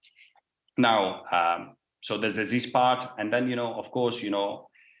 Now, so there's this part, and then, of course,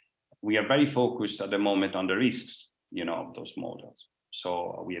 we are very focused at the moment on the risks, of those models.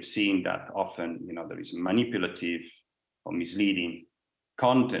 So we have seen that often, there is manipulative or misleading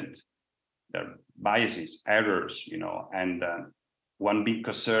content, there are biases, errors, and one big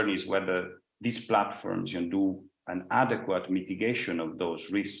concern is whether these platforms do an adequate mitigation of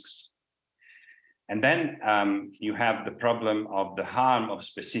those risks. And then you have the problem of the harm of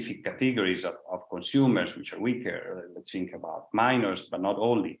specific categories of consumers, which are weaker. Let's think about minors, but not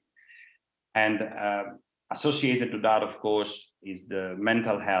only. And associated to that, of course, is the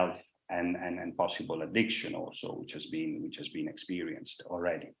mental health and possible addiction also, which has been experienced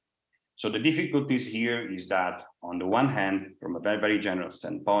already. So the difficulties here is that, on the one hand, from a very, very general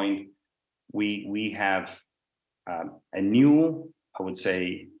standpoint, we have a new, I would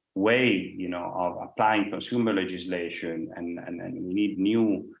say, way, of applying consumer legislation, and we need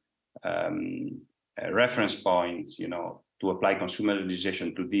new reference points, to apply consumer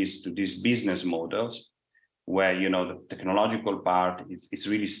legislation to these business models, where the technological part is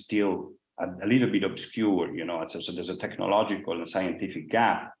really still a little bit obscure, so there's a technological and scientific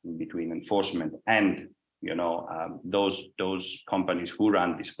gap in between enforcement and those companies who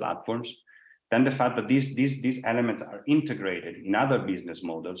run these platforms. Then the fact that these elements are integrated in other business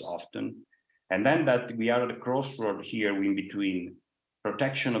models often, and then that we are at a crossroad here in between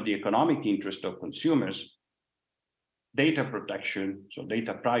protection of the economic interest of consumers, data protection, so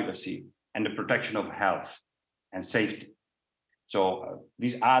data privacy, and the protection of health and safety. So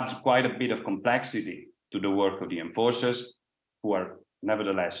this adds quite a bit of complexity to the work of the enforcers, who are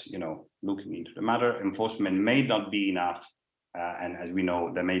nevertheless, looking into the matter. Enforcement may not be enough, and as we know,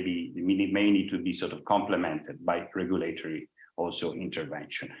 there may need to be sort of complemented by regulatory also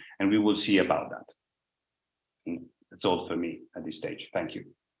intervention, and we will see about that. And that's all for me at this stage. Thank you.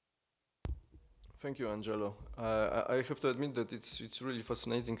 Thank you, Angelo. I have to admit that it's really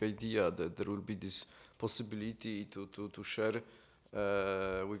fascinating idea that there will be this possibility to share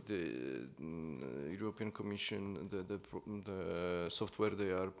with the European Commission the software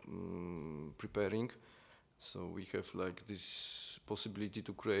they are preparing. So we have like this possibility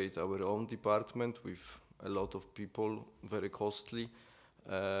to create our own department with a lot of people, very costly,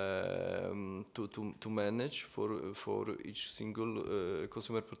 to manage for each single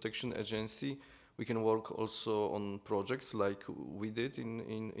consumer protection agency. We can work also on projects like we did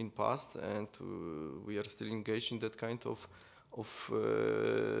in past, and we are still engaged in that kind of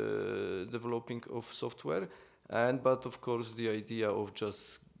developing of software. But of course, the idea of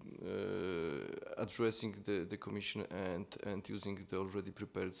just addressing the commission and using the already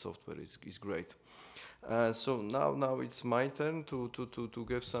prepared software is great. So now it's my turn to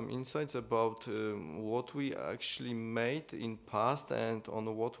give some insights about what we actually made in past and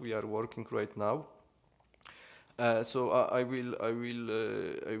on what we are working right now. So I will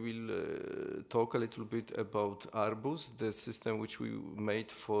talk a little bit about Arbus, the system which we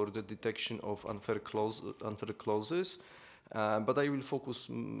made for the detection of unfair clauses. But I will focus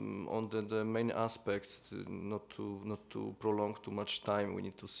on the main aspects, not to prolong too much time. We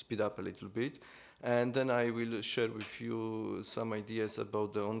need to speed up a little bit. And then I will share with you some ideas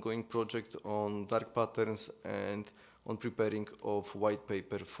about the ongoing project on dark patterns and on preparing of white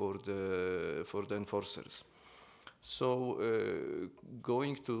paper for the enforcers. So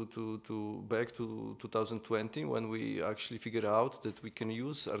going back to 2020, when we actually figured out that we can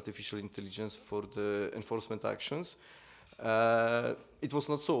use artificial intelligence for the enforcement actions, it was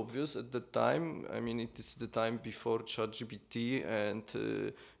not so obvious at that time. I mean, it is the time before ChatGPT, and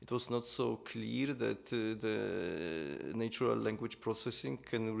it was not so clear that the natural language processing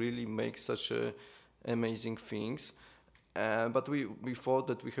can really make such amazing things. But we thought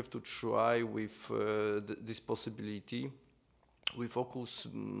that we have to try with this possibility. We focus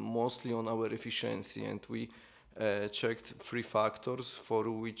mostly on our efficiency, and we checked 3 factors for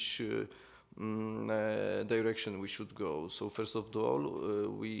which direction we should go. So first of all,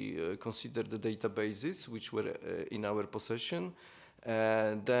 we considered the databases which were in our possession.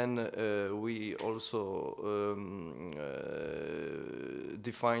 Then we also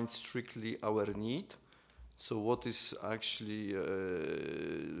defined strictly our need. So what is actually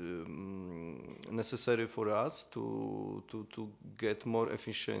necessary for us to get more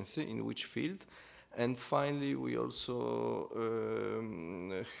efficiency in which field. And finally, we also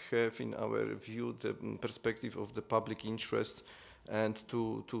have in our view the perspective of the public interest, and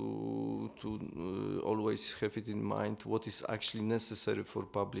to always have it in mind what is actually necessary for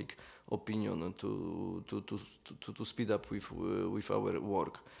public opinion, and to speed up with our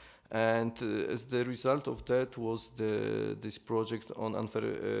work. And as the result of that was this project on unfair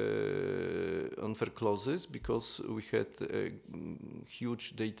clauses, because we had a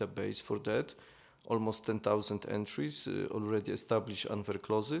huge database for that, almost 10,000 entries, already established unfair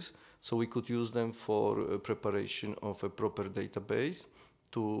clauses. So we could use them for preparation of a proper database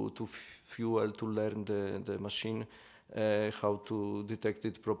to learn the machine how to detect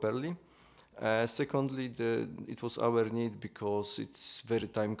it properly. Secondly, it was our need because it's very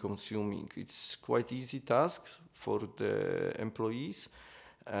time consuming. It's quite easy task for the employees,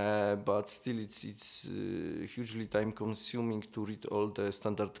 but still it's hugely time consuming to read all the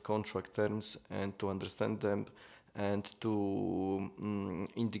standard contract terms and to understand them and to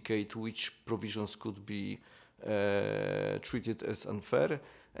indicate which provisions could be treated as unfair.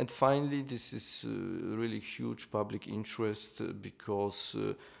 And finally, this is really huge public interest because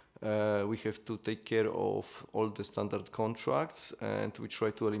we have to take care of all the standard contracts, and we try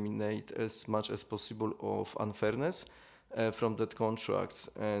to eliminate as much as possible of unfairness from that contracts.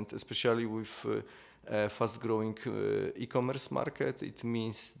 And especially with fast-growing e-commerce market, it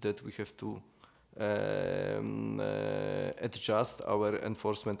means that we have to adjust our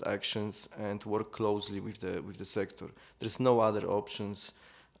enforcement actions and work closely with the sector. There's no other options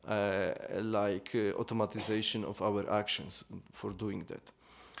like automatization of our actions for doing that.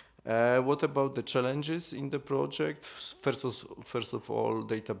 What about the challenges in the project? First of all,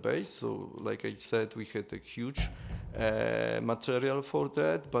 database. So, like I said, we had a huge material for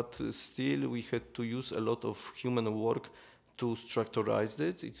that, but still we had to use a lot of human work to structurize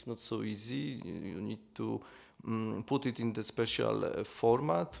it. It's not so easy. You need to put it in the special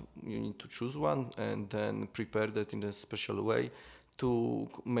format. You need to choose one and then prepare that in a special way to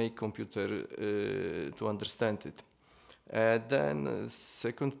make computer to understand it. Then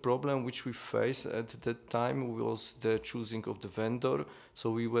second problem which we faced at that time was the choosing of the vendor.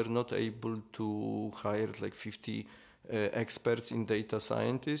 So we were not able to hire like 50 experts in data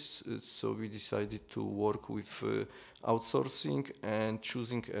scientists. So we decided to work with outsourcing, and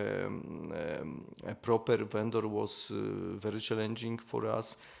choosing a proper vendor was very challenging for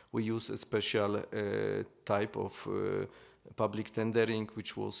us. We used a special type of public tendering,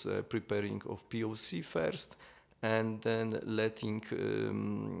 which was preparing of POC first, and then letting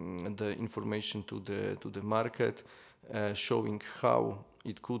the information to the market, showing how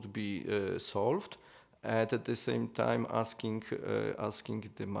it could be solved, and at the same time asking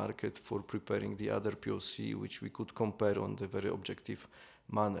the market for preparing the other POC, which we could compare on the very objective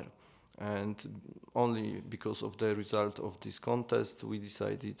manner. And only because of the result of this contest, we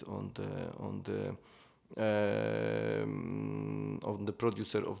decided on the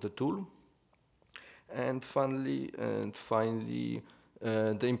producer of the tool. And finally,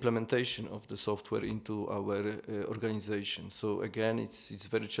 the implementation of the software into our organization. So again, it's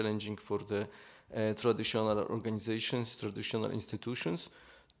very challenging for the traditional organizations, traditional institutions,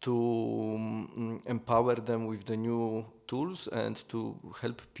 to empower them with the new tools and to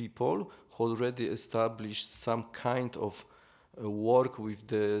help people who already established some kind of work with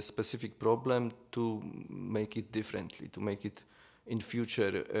the specific problem to make it differently, to make it in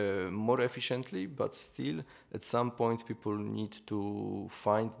future more efficiently, but still at some point people need to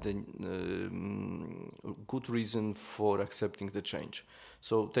find the good reason for accepting the change.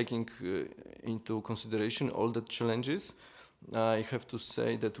 So taking into consideration all the challenges, I have to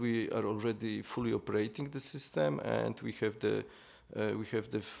say that we are already fully operating the system, and we have the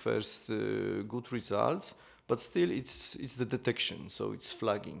first good results. But still, it's the detection, so it's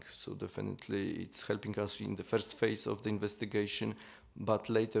flagging. So definitely, it's helping us in the first phase of the investigation. But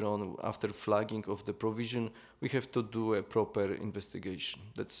later on, after flagging of the provision, we have to do a proper investigation.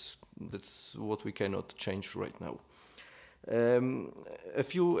 That's what we cannot change right now. A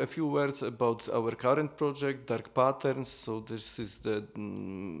few words about our current project, dark patterns. So this is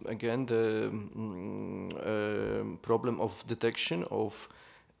again the problem of detection of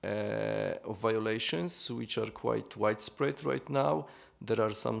violations, which are quite widespread right now. There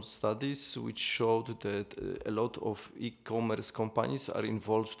are some studies which showed that a lot of e-commerce companies are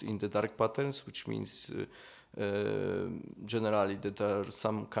involved in the dark patterns, which means generally that there are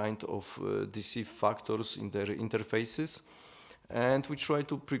some kind of deceive factors in their interfaces. And we try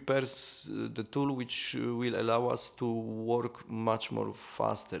to prepare the tool which will allow us to work much more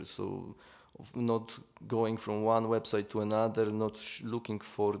faster. So not going from one website to another, not looking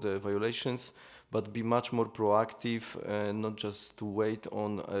for the violations, but be much more proactive and not just to wait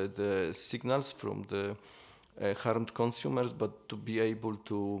on the signals from the harmed consumers, but to be able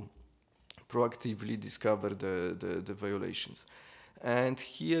to proactively discover the violations. And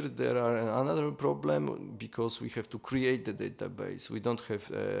here there are another problem, because we have to create the database. We don't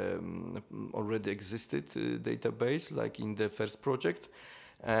have already existed database like in the first project.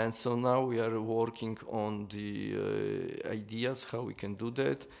 And so now we are working on the ideas how we can do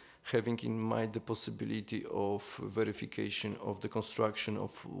that, having in mind the possibility of verification of the construction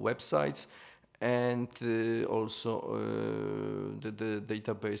of websites and also the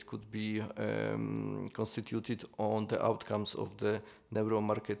database could be constituted on the outcomes of the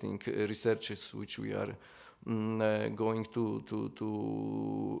neuromarketing researches which we are going to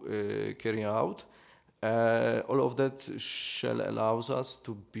carry out. All of that shall allows us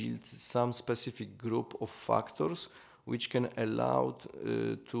to build some specific group of factors which can allow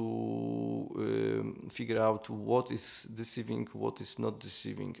to figure out what is deceiving, what is not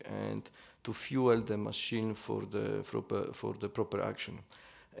deceiving, and to fuel the machine for the proper action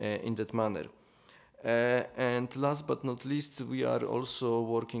in that manner. And last but not least, we are also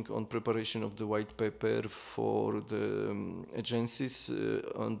working on preparation of the white paper for the agencies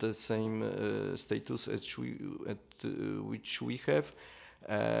on the same status as which we have.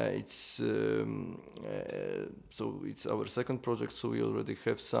 So it's our second project, so we already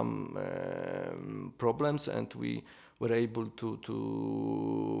have some problems, and we were able to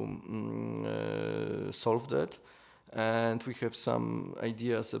solve that. And we have some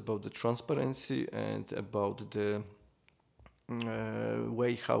ideas about the transparency and about the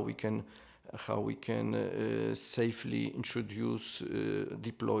way how we can safely introduce,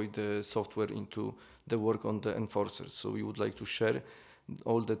 deploy the software into the work on the enforcers. So we would like to share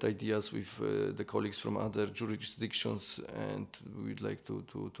all that ideas with the colleagues from other jurisdictions, and we would like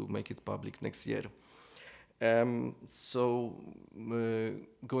to make it public next year.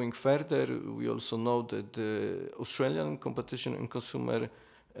 Going further, we also know that the Australian Competition and Consumer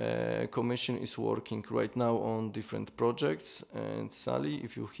Commission is working right now on different projects. And Sally,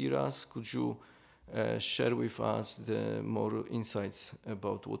 if you hear us, could you share with us the more insights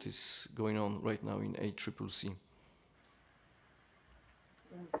about what is going on right now in ACCC?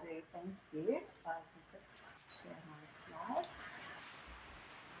 Will do, thank you. I can just share my slides.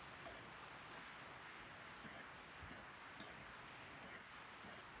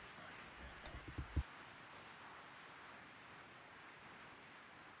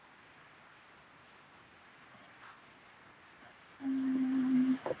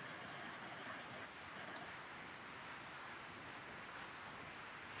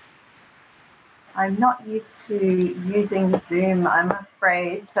 I'm not used to using Zoom, I'm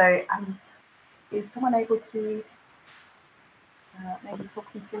afraid. So is someone able to maybe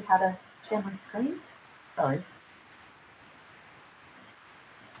talk me through how to share my screen? Sorry.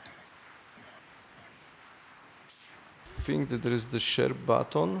 I think that there is the share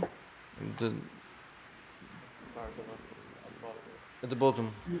button at the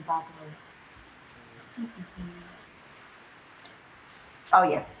bottom. Oh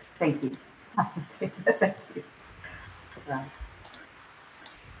yes, thank you. Thank you. Right.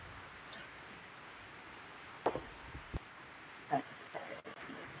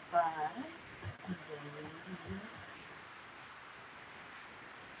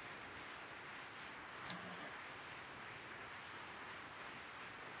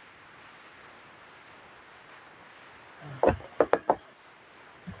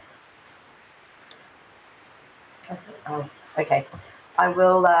 Oh, okay. I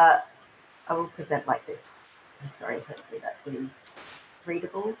will present like this. I'm sorry, hopefully that is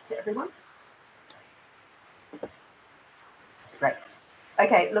readable to everyone. Great.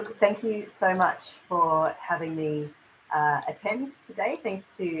 Okay, look, thank you so much for having me attend today. Thanks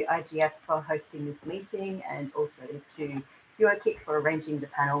to IGF for hosting this meeting, and also to UOKIC for arranging the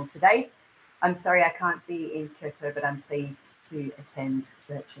panel today. I'm sorry I can't be in Kyoto, but I'm pleased to attend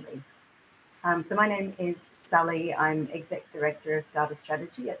virtually. So my name is Sally. I'm Exec Director of Data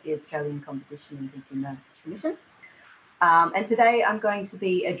Strategy at the Australian Competition and Consumer Commission. And today I'm going to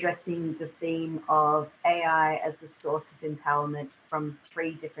be addressing the theme of AI as the source of empowerment from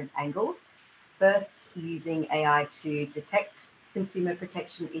 3 different angles. First, using AI to detect consumer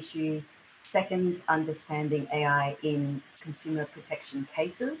protection issues. Second, understanding AI in consumer protection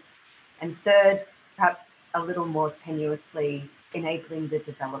cases. And third, perhaps a little more tenuously, enabling the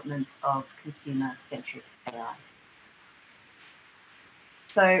development of consumer-centric AI.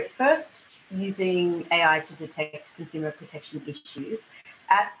 So first, using AI to detect consumer protection issues.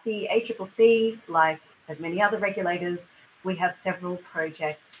 At the ACCC, like at many other regulators, we have several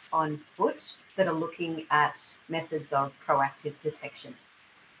projects on foot that are looking at methods of proactive detection.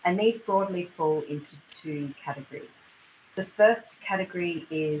 And these broadly fall into 2 categories. The first category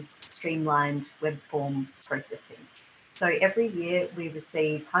is streamlined web form processing. So every year we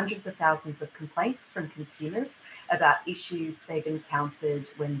receive hundreds of thousands of complaints from consumers about issues they've encountered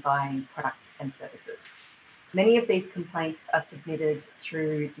when buying products and services. Many of these complaints are submitted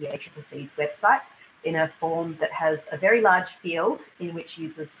through the ACCC's website in a form that has a very large field in which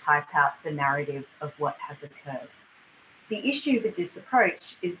users type out the narrative of what has occurred. the issue with this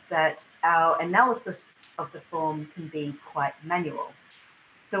approach is that our analysis of the form can be quite manual.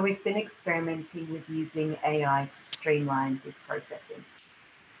 So we've been experimenting with using AI to streamline this processing.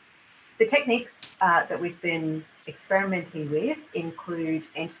 The techniques that we've been experimenting with include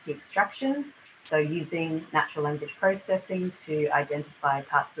entity extraction, so using natural language processing to identify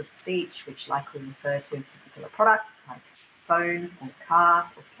parts of speech which likely refer to particular products like phone or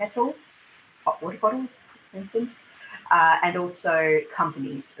car or kettle, hot water bottle, for instance, and also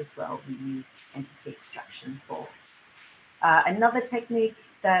companies as well we use entity extraction for. Another technique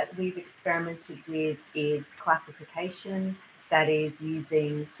that we've experimented with is classification, that is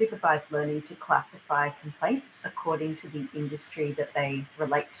using supervised learning to classify complaints according to the industry that they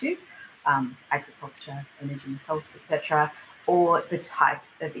relate to, agriculture, energy, health, etc., or the type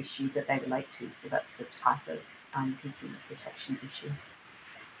of issue that they relate to. So that's the type of consumer protection issue.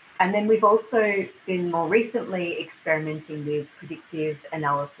 And then we've also been more recently experimenting with predictive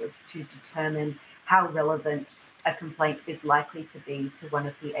analysis to determine how relevant a complaint is likely to be to one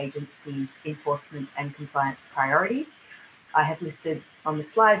of the agency's enforcement and compliance priorities. I have listed on the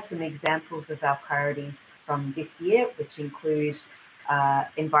slide some examples of our priorities from this year, which include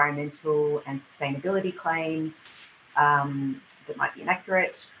environmental and sustainability claims that might be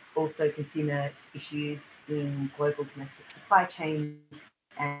inaccurate, also consumer issues in global domestic supply chains,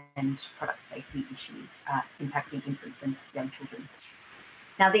 and product safety issues impacting infants and young children.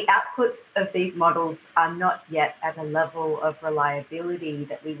 Now, the outputs of these models are not yet at a level of reliability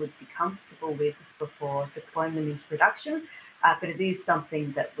that we would be comfortable with before deploying them into production, but it is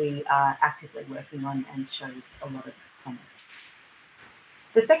something that we are actively working on and shows a lot of promise.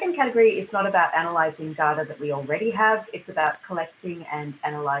 The second category is not about analysing data that we already have, it's about collecting and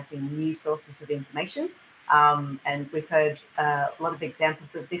analysing new sources of information. And we've heard a lot of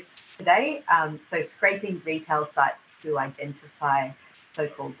examples of this today. So scraping retail sites to identify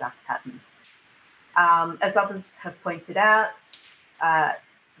so-called dark patterns. As others have pointed out,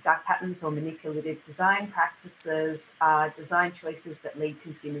 dark patterns or manipulative design practices are design choices that lead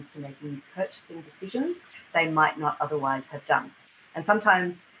consumers to making purchasing decisions they might not otherwise have done. And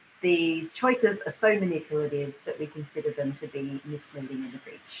sometimes these choices are so manipulative that we consider them to be misleading in the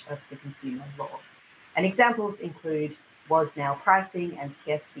breach of the consumer law. And examples include was now pricing and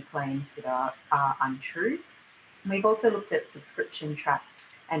scarcity claims that are untrue. And we've also looked at subscription traps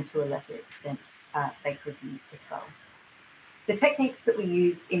and, to a lesser extent, fake reviews as well. The techniques that we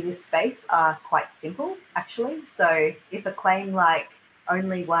use in this space are quite simple, actually. So if a claim like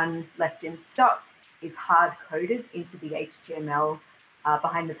only one left in stock is hard-coded into the HTML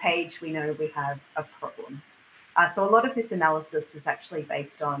behind the page, we know we have a problem. So a lot of this analysis is actually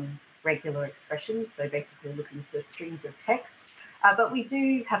based on regular expressions, so basically looking for strings of text. But we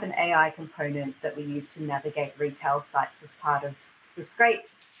do have an AI component that we use to navigate retail sites as part of the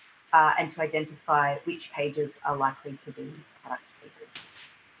scrapes and to identify which pages are likely to be product pages.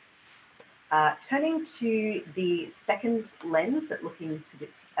 Turning to the second lens at looking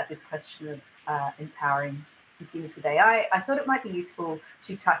at this question of empowering consumers with AI, I thought it might be useful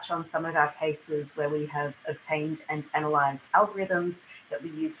to touch on some of our cases where we have obtained and analysed algorithms that were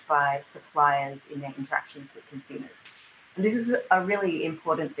used by suppliers in their interactions with consumers. And this is a really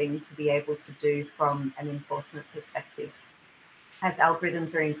important thing to be able to do from an enforcement perspective, as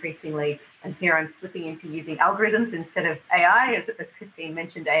algorithms are increasingly, and here I'm slipping into using algorithms instead of AI, as Christine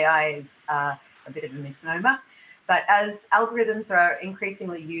mentioned, AI is a bit of a misnomer. But as algorithms are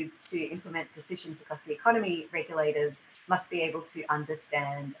increasingly used to implement decisions across the economy, regulators must be able to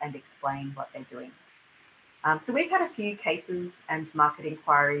understand and explain what they're doing. So we've had a few cases and market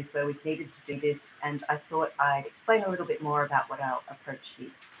inquiries where we've needed to do this, and I thought I'd explain a little bit more about what our approach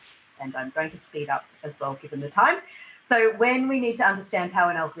is. And I'm going to speed up as well, given the time. So when we need to understand how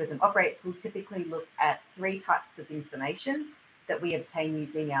an algorithm operates, we'll typically look at 3 types of information that we obtain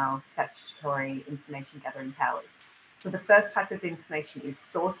using our statutory information gathering powers. So the first type of information is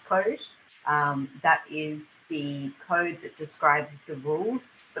source code. That is the code that describes the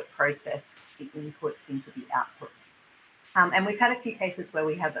rules that process the input into the output. And we've had a few cases where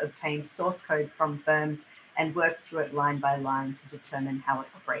we have obtained source code from firms and worked through it line by line to determine how it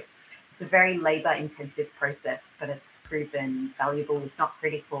operates. It's a very labour-intensive process, but it's proven valuable, if not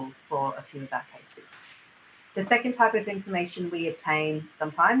critical, for a few of our cases. The second type of information we obtain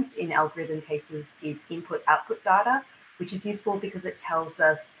sometimes in algorithm cases is input-output data, which is useful because it tells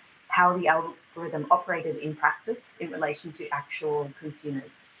us how the algorithm operated in practice in relation to actual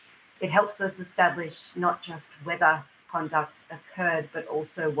consumers. It helps us establish not just whether conduct occurred, but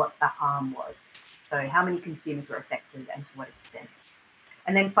also what the harm was. So how many consumers were affected and to what extent.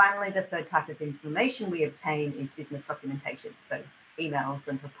 And then finally, the third type of information we obtain is business documentation, so emails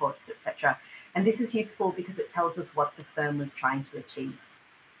and reports, etc. And this is useful because it tells us what the firm was trying to achieve.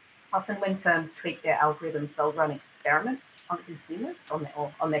 Often when firms tweak their algorithms, they'll run experiments on consumers,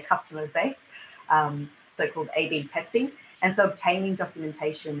 on their customer base, so-called A/B testing. And so obtaining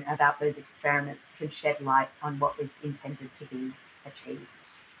documentation about those experiments can shed light on what was intended to be achieved.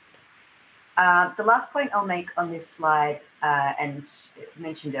 The last point I'll make on this slide, and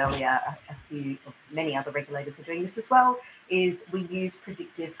mentioned earlier, many other regulators are doing this as well, is we use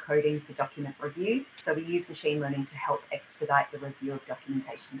predictive coding for document review. So we use machine learning to help expedite the review of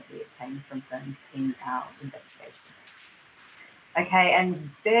documentation that we obtain from firms in our investigations. Okay,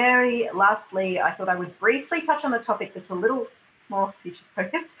 and very lastly, I thought I would briefly touch on a topic that's a little more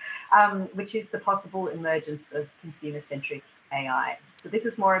future-focused, which is the possible emergence of consumer-centric AI. So this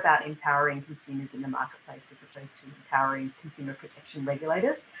is more about empowering consumers in the marketplace as opposed to empowering consumer protection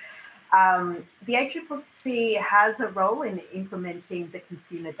regulators. The ACCC has a role in implementing the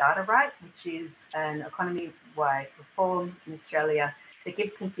Consumer Data Right, which is an economy-wide reform in Australia that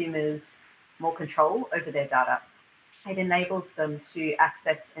gives consumers more control over their data. It enables them to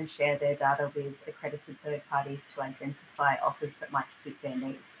access and share their data with accredited third parties to identify offers that might suit their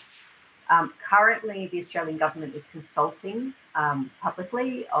needs. Currently, the Australian government is consulting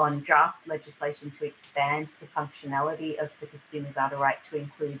publicly on draft legislation to expand the functionality of the Consumer Data Right to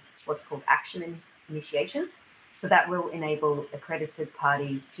include what's called action initiation. So that will enable accredited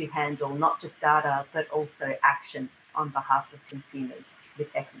parties to handle not just data, but also actions on behalf of consumers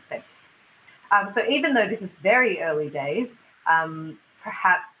with their consent. So even though this is very early days,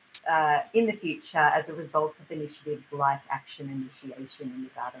 perhaps in the future, as a result of initiatives like action initiation in the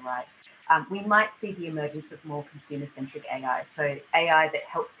data right, we might see the emergence of more consumer-centric AI. So AI that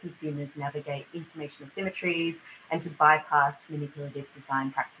helps consumers navigate information asymmetries and to bypass manipulative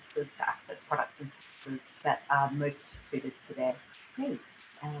design practices to access products and services that are most suited to their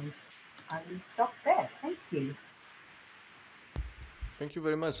needs. And I will stop there. Thank you. Thank you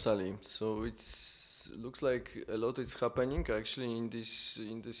very much, Sally. So it looks like a lot is happening actually in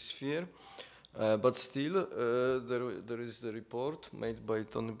this sphere, but still there is the report made by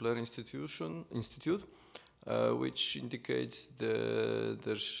Tony Blair Institute, which indicates that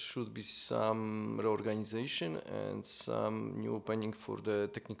there should be some reorganization and some new opening for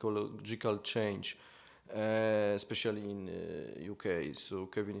the technological change, especially in UK. So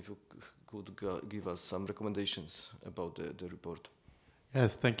Kevin, if you could give us some recommendations about the report.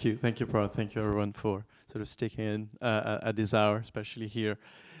 Yes, thank you, Parth. Thank you, everyone, for sort of sticking in at this hour, especially here.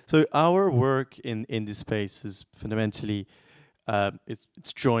 So our work in this space is fundamentally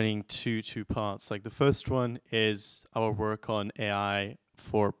it's joining two parts. Like the first one is our work on AI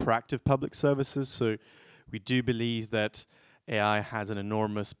for proactive public services. So we do believe that AI has an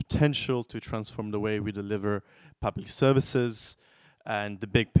enormous potential to transform the way we deliver public services. And the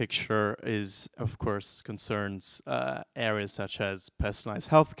big picture is, of course, concerns areas such as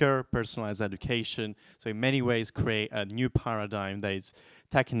personalized healthcare, personalized education. So in many ways, create a new paradigm that is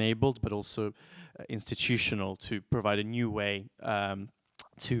tech-enabled, but also institutional to provide a new way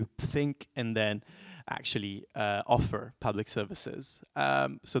to think and then actually offer public services.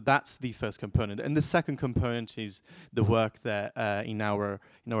 So that's the first component. And the second component is the work that in our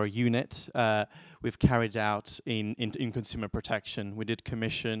unit we've carried out in consumer protection. We did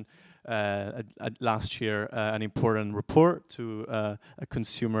commission last year an important report to a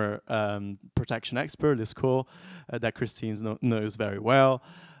consumer protection expert, Liz Cole, that Christine knows very well.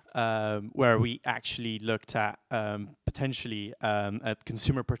 Where we actually looked at potentially at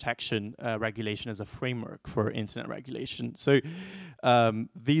consumer protection regulation as a framework for internet regulation. So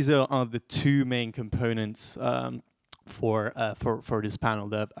these are the two main components for this panel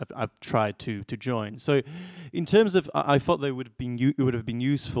that I've tried to join. So in terms of, I thought that it would have been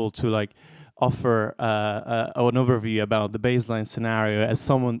useful to like offer an overview about the baseline scenario as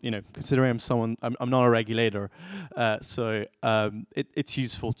someone, considering I'm not a regulator, so it's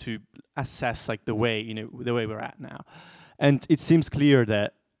useful to assess like the way we're at now. And it seems clear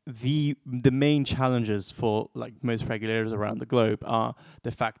that the main challenges for like most regulators around the globe are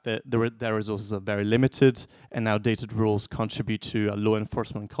the fact that their resources are very limited, and outdated rules contribute to a law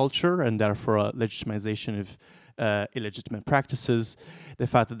enforcement culture and therefore a legitimization of illegitimate practices. The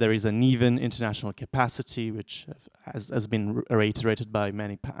fact that there is uneven international capacity, which has been reiterated by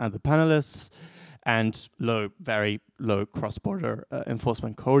many other panelists, and very low cross-border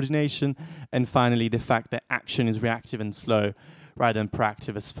enforcement coordination. And finally, the fact that action is reactive and slow rather than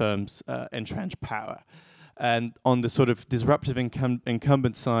proactive as firms entrench power. And on the sort of disruptive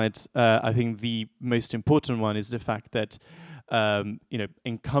incumbent side, I think the most important one is the fact that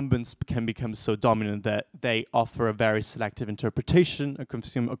incumbents can become so dominant that they offer a very selective interpretation of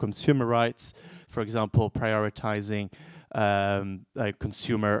consumer rights, for example, prioritizing like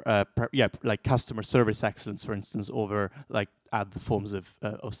customer service excellence, for instance, over like other forms of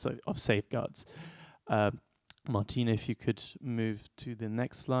safeguards. Martina, if you could move to the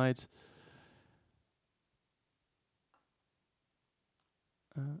next slide.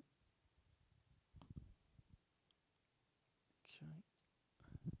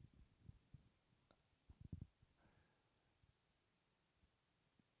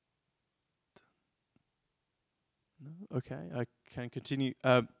 Okay, I can continue.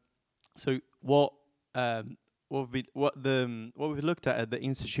 So what we've looked at the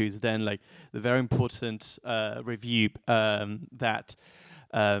institute is then like the very important review that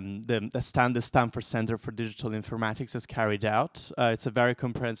the Stanford Center for Digital Informatics has carried out. It's a very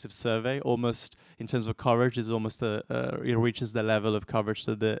comprehensive survey, almost in terms of coverage, it reaches the level of coverage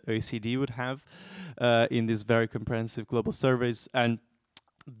that the OECD would have in these very comprehensive global surveys. And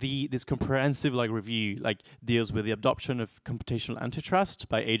this comprehensive review deals with the adoption of computational antitrust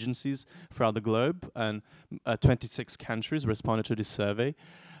by agencies throughout the globe, and 26 countries responded to this survey.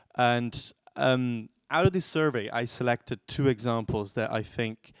 And out of this survey, I selected 2 examples that I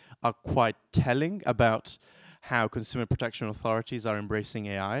think are quite telling about how consumer protection authorities are embracing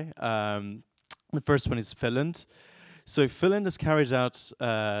AI. The first one is Finland. So Finland has carried out,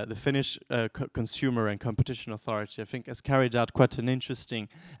 the Finnish Consumer and Competition Authority, I think, has carried out quite an interesting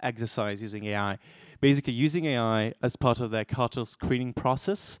exercise using AI. Basically using AI as part of their cartel screening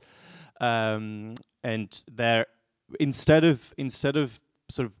process. And they're, instead of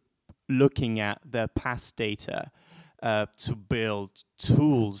sort of looking at their past data to build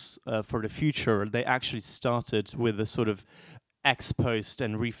tools for the future, they actually started with a sort of ex post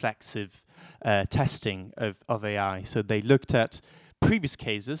and reflexive testing of AI. So they looked at previous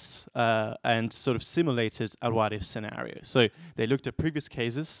cases and sort of simulated a what-if scenario. So they looked at previous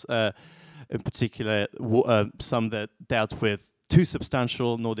cases, in particular some that dealt with 2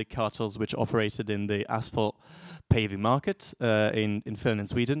 substantial Nordic cartels which operated in the asphalt paving market in Finland and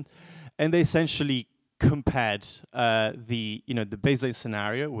Sweden, and they essentially compared the baseline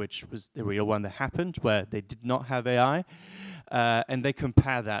scenario, which was the real one that happened, where they did not have AI. And they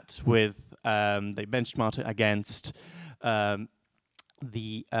compare that with, they benchmarked it against a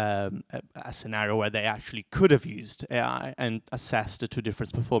scenario where they actually could have used AI and assessed the 2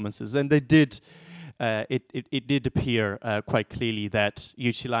 different performances. And they did, it did appear quite clearly that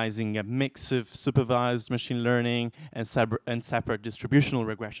utilizing a mix of supervised machine learning and separate distributional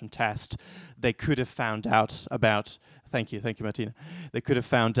regression test, they could have found out about, thank you Martina, they could have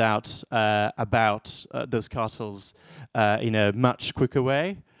found out about those cartels in a much quicker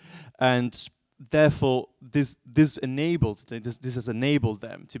way. And therefore, this has enabled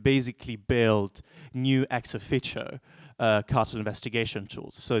them to basically build new ex officio cartel investigation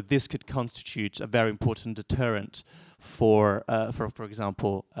tools. So this could constitute a very important deterrent for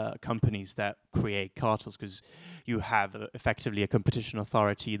example, companies that create cartels, because you have effectively a competition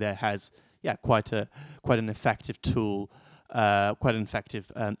authority that has quite an effective tool, quite an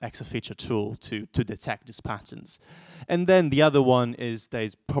effective ex officio tool to detect these patterns. And then the other one is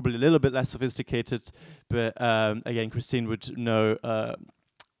there's probably a little bit less sophisticated, but again, Christine would know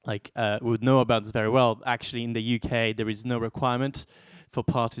would know about this very well. Actually, in the UK, there is no requirement for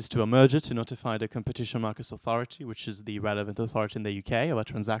parties to a merger to notify the Competition Markets Authority, which is the relevant authority in the UK, of a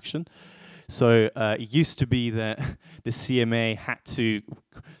transaction. So it used to be that the CMA had to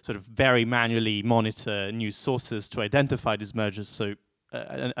sort of very manually monitor news sources to identify these mergers, so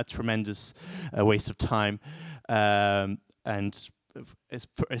a tremendous waste of time, and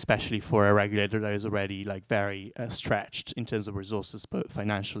especially for a regulator that is already very stretched in terms of resources, both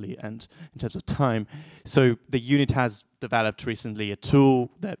financially and in terms of time. So the unit has developed recently a tool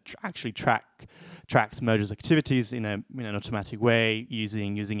that actually tracks mergers activities in an automatic way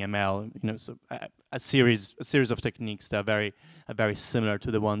using ML. So a series of techniques that are very similar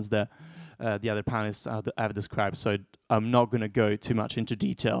to the ones that the other panelists have described. So I'm not going to go too much into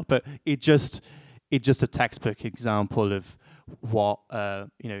detail, but it's just a textbook example of what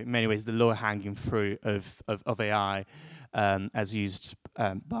in many ways the lower hanging fruit of AI as used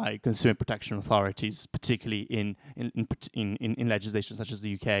by consumer protection authorities, particularly in legislation such as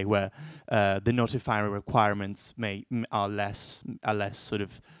the UK, where the notifying requirements are less sort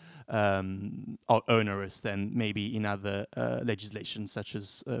of onerous than maybe in other legislation, such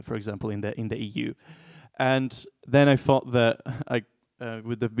as for example in the EU. And then I thought that it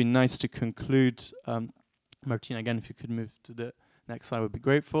would have been nice to conclude. Martina, again, if you could move to the next slide would be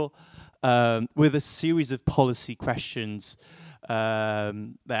grateful, with a series of policy questions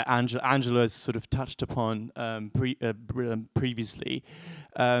that Angela has sort of touched upon previously.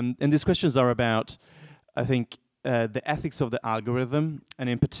 And these questions are about, I think, the ethics of the algorithm, and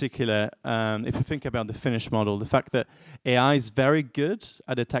in particular, if you think about the Finnish model, the fact that AI is very good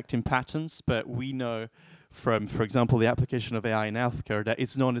at detecting patterns, but we know from, for example, the application of AI in healthcare that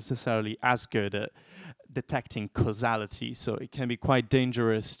it's not necessarily as good at detecting causality. So it can be quite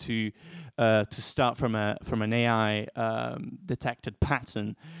dangerous to start from an AI detected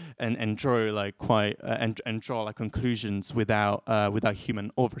pattern and draw like and draw like conclusions without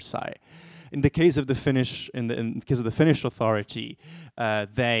human oversight. In the case of the Finnish, in the case of the Finnish authority,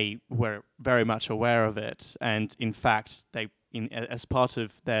 they were very much aware of it, and in fact, as part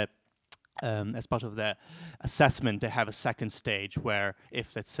of their assessment, they have a second stage where,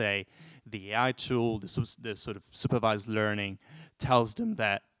 if let's say the AI tool, the sort of supervised learning, tells them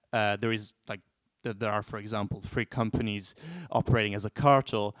that there are, for example, 3 companies operating as a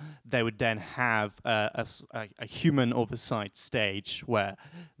cartel, they would then have a human oversight stage where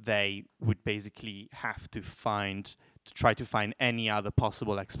they would basically have to try to find any other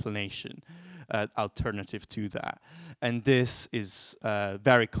possible explanation, alternative to that. And this is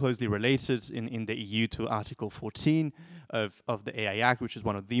very closely related in the EU to Article 14 of the AI Act, which is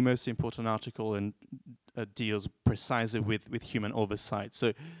one of the most important articles and deals precisely with human oversight.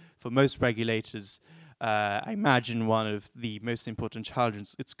 So for most regulators, I imagine one of the most important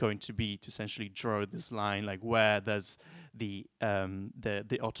challenges it's going to be to essentially draw this line, like where does the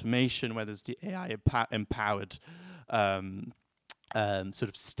automation, where does the AI empowered sort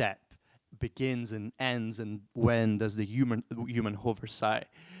of step begins and ends, and when does the human oversight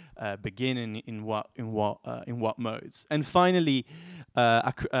begin, in what modes? And finally,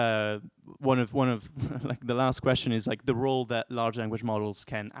 one of like the last question is like the role that large language models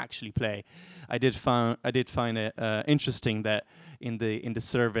can actually play. I did find it interesting that in the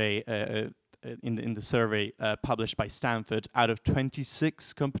survey published by Stanford, out of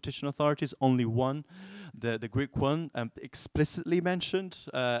 26 competition authorities, only one, the Greek one, explicitly mentioned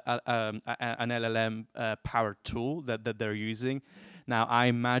an LLM powered tool that they're using. Now, I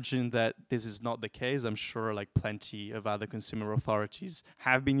imagine that this is not the case. I'm sure like plenty of other consumer authorities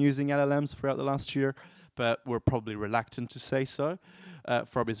have been using LLMs throughout the last year, but we're probably reluctant to say so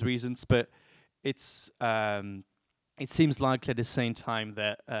for obvious reasons. But it seems likely at the same time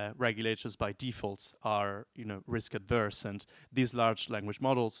that regulators by default are, risk adverse, and these large language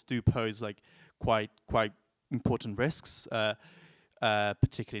models do pose like quite important risks,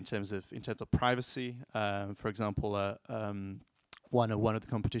 particularly in terms of privacy. For example, one of the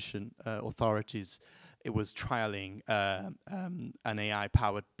competition authorities, it was trialing an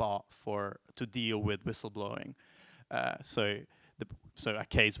AI-powered bot to deal with whistleblowing. So a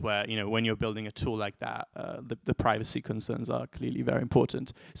case where, when you're building a tool like that, the privacy concerns are clearly very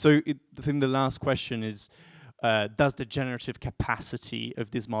important. So I think the last question is, does the generative capacity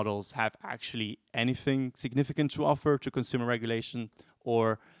of these models have actually anything significant to offer to consumer regulation,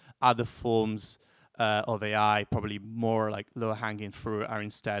 or other forms of AI, probably more like low-hanging fruit, are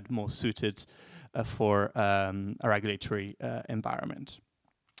instead more suited for a regulatory environment?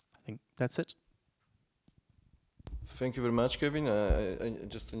 I think that's it. Thank you very much, Kevin. I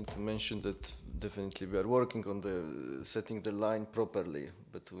just need to mention that definitely we are working on setting the line properly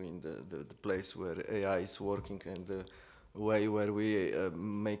between the place where AI is working and the way where we are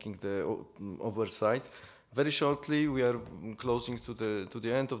making the oversight. Very shortly, we are closing to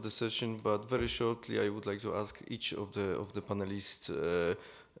the end of the session, but very shortly, I would like to ask each of the panelists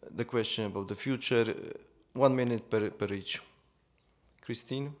the question about the future. 1 minute per each.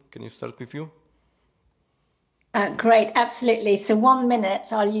 Christine, can you start with you? Great, absolutely. So 1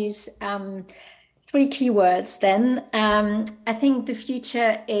 minute, I'll use 3 keywords then. I think the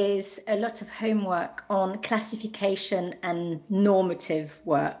future is a lot of homework on classification and normative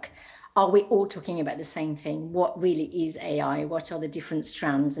work. Are we all talking about the same thing? What really is AI? What are the different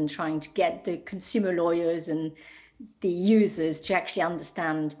strands? And trying to get the consumer lawyers and the users to actually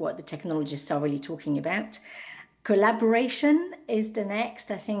understand what the technologists are really talking about. Collaboration is the next.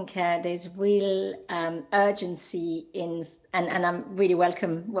 I think there's real urgency in, and I'm really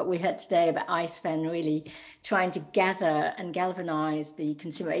welcome what we heard today about ISFEN, really trying to gather and galvanize the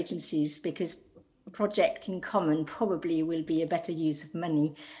consumer agencies, because a project in common probably will be a better use of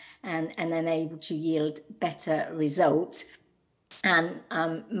money and then able to yield better results. And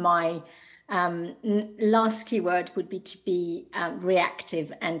my last keyword would be to be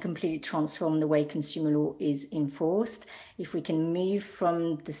reactive and completely transform the way consumer law is enforced. If we can move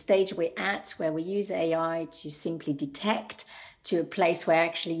from the stage we're at, where we use AI to simply detect, to a place where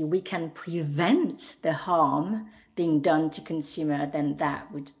actually we can prevent the harm being done to consumer, then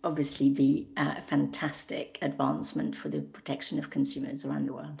that would obviously be a fantastic advancement for the protection of consumers around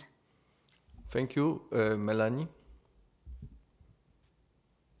the world. Thank you, Melanie.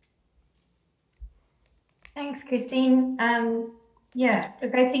 Thanks, Christine. Yeah,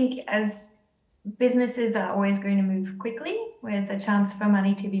 look, I think as businesses are always going to move quickly, where there's a chance for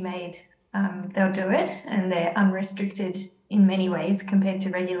money to be made, they'll do it, and they're unrestricted in many ways compared to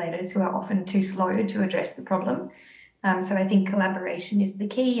regulators who are often too slow to address the problem. So I think collaboration is the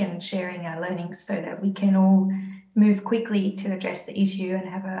key, and sharing our learnings so that we can all move quickly to address the issue and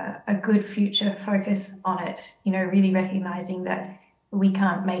have a good future focus on it, you know, really recognizing that we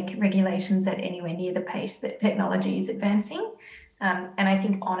can't make regulations at anywhere near the pace that technology is advancing. And I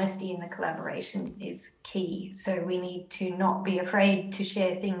think honesty in the collaboration is key. So we need to not be afraid to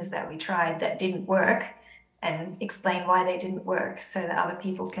share things that we tried that didn't work and explain why they didn't work so that other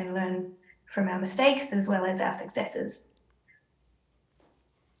people can learn from our mistakes as well as our successes.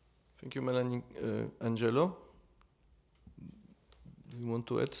 Thank you, Melanie. Angelo, do you want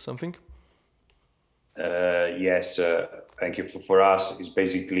to add something? Yes, thank you. For us, it's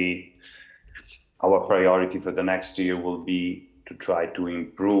basically our priority for the next year will be to try to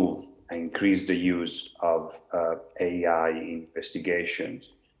improve and increase the use of AI in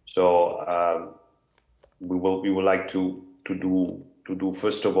investigations. So we would like to do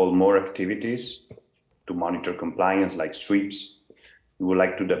first of all more activities to monitor compliance, like sweeps. We would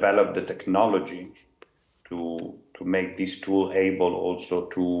like to develop the technology to make this tool able also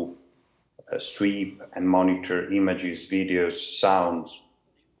to sweep and monitor images, videos, sounds.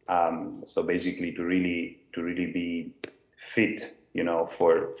 So basically to really be fit, you know,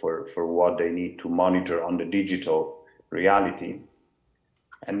 for what they need to monitor on the digital reality.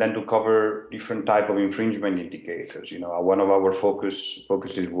 And then to cover different type of infringement indicators. You know, one of our focuses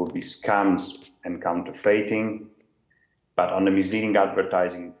will be scams and counterfeiting. But on the misleading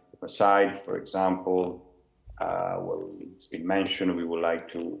advertising side, for example, well, it's been mentioned, we would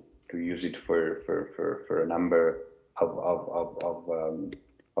like to use it for a number of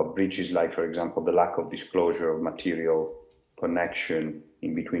breaches, like, for example, the lack of disclosure of material connection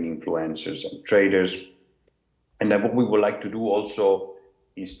in between influencers and traders. And then what we would like to do also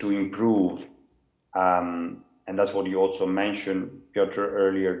is to improve, and that's what you also mentioned, Piotr,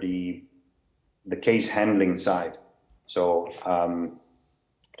 earlier, the case handling side. So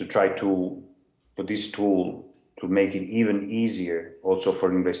to try to, for this tool, to make it even easier also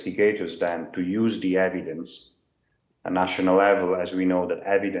for investigators then to use the evidence at national level, as we know that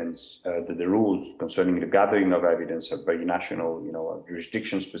evidence, the rules concerning the gathering of evidence are very national, you know,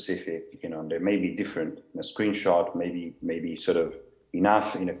 jurisdiction specific, you know, they may be different. In a screenshot, maybe sort of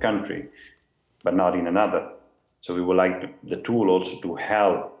enough in a country, but not in another. So we would like the tool also to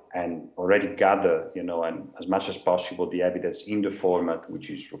help and already gather, you know, and as much as possible, the evidence in the format which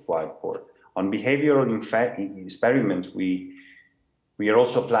is required for. On behavioral experiments, we are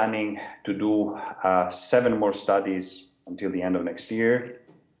also planning to do 7 more studies until the end of next year,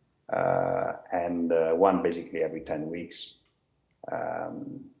 and one basically every 10 weeks,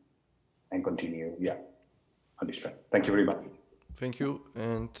 and continue, yeah, on this track. Thank you very much. Thank you.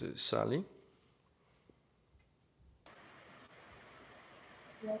 And Sally?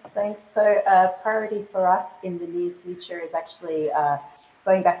 Yes, thanks. So priority for us in the near future is actually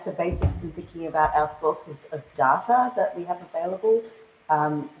going back to basics and thinking about our sources of data that we have available.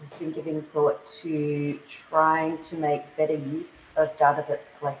 We've been giving thought to trying to make better use of data that's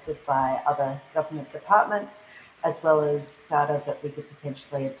collected by other government departments, as well as data that we could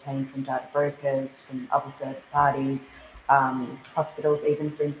potentially obtain from data brokers, from other third parties, hospitals even,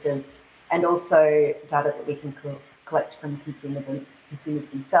 for instance, and also data that we can collect from consumers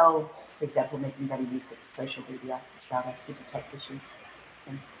themselves, for example, making better use of social media data to detect issues.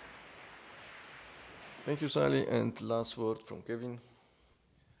 Thanks. Thank you, Sally. And last word from Kevin.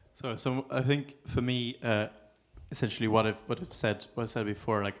 So I think for me, essentially what I've said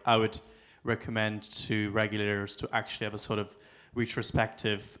before, like I would recommend to regulators to actually have a sort of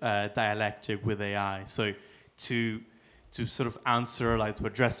retrospective dialectic with AI. So to sort of answer, like to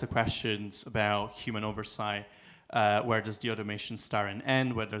address the questions about human oversight, where does the automation start and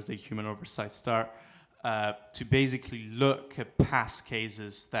end, where does the human oversight start, to basically look at past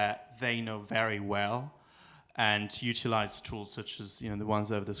cases that they know very well and utilize tools such as, you know, the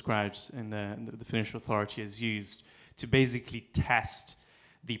ones I've described and the Finnish authority has used to basically test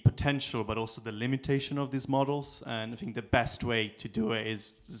the potential but also the limitation of these models. And I think the best way to do it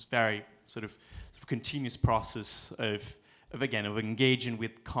is this very sort of continuous process of engaging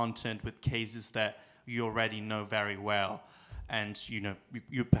with content, with cases that you already know very well, and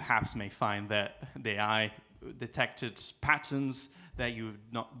you perhaps may find that the AI detected patterns that you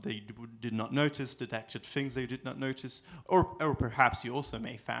did not notice, detected things that you did not notice, or perhaps you also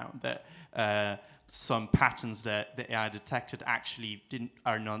may found that some patterns that the AI detected actually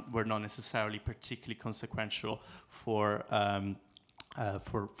were not necessarily particularly consequential for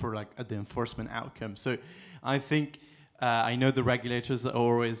like the enforcement outcome. So I think I know the regulators are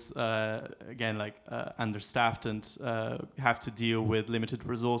always again like understaffed and have to deal with limited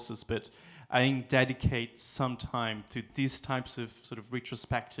resources, but I think dedicate some time to these types of sort of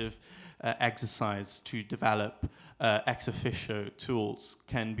retrospective exercise to develop ex officio tools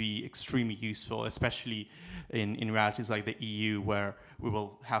can be extremely useful, especially in realities like the EU, where we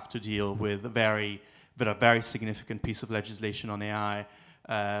will have to deal with a very significant piece of legislation on AI,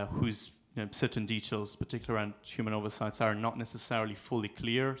 whose certain details, particularly around human oversights, are not necessarily fully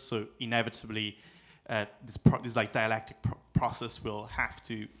clear. So inevitably, this like dialectic process will have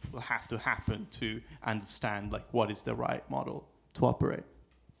to happen to understand like what is the right model to operate.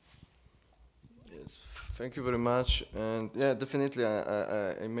 Yes, thank you very much. And yeah, definitely,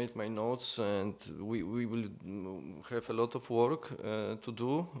 I made my notes, and we will have a lot of work to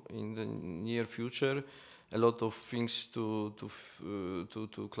do in the near future. A lot of things to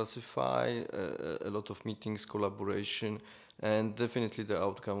classify, a lot of meetings, collaboration, and definitely the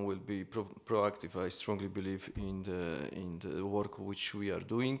outcome will be proactive. I strongly believe in the work which we are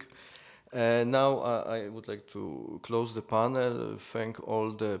doing. Now I would like to close the panel, thank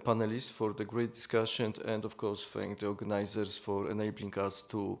all the panelists for the great discussion, and of course thank the organizers for enabling us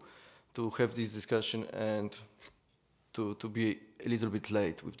to have this discussion and to be a little bit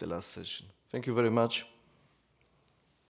late with the last session. Thank you very much.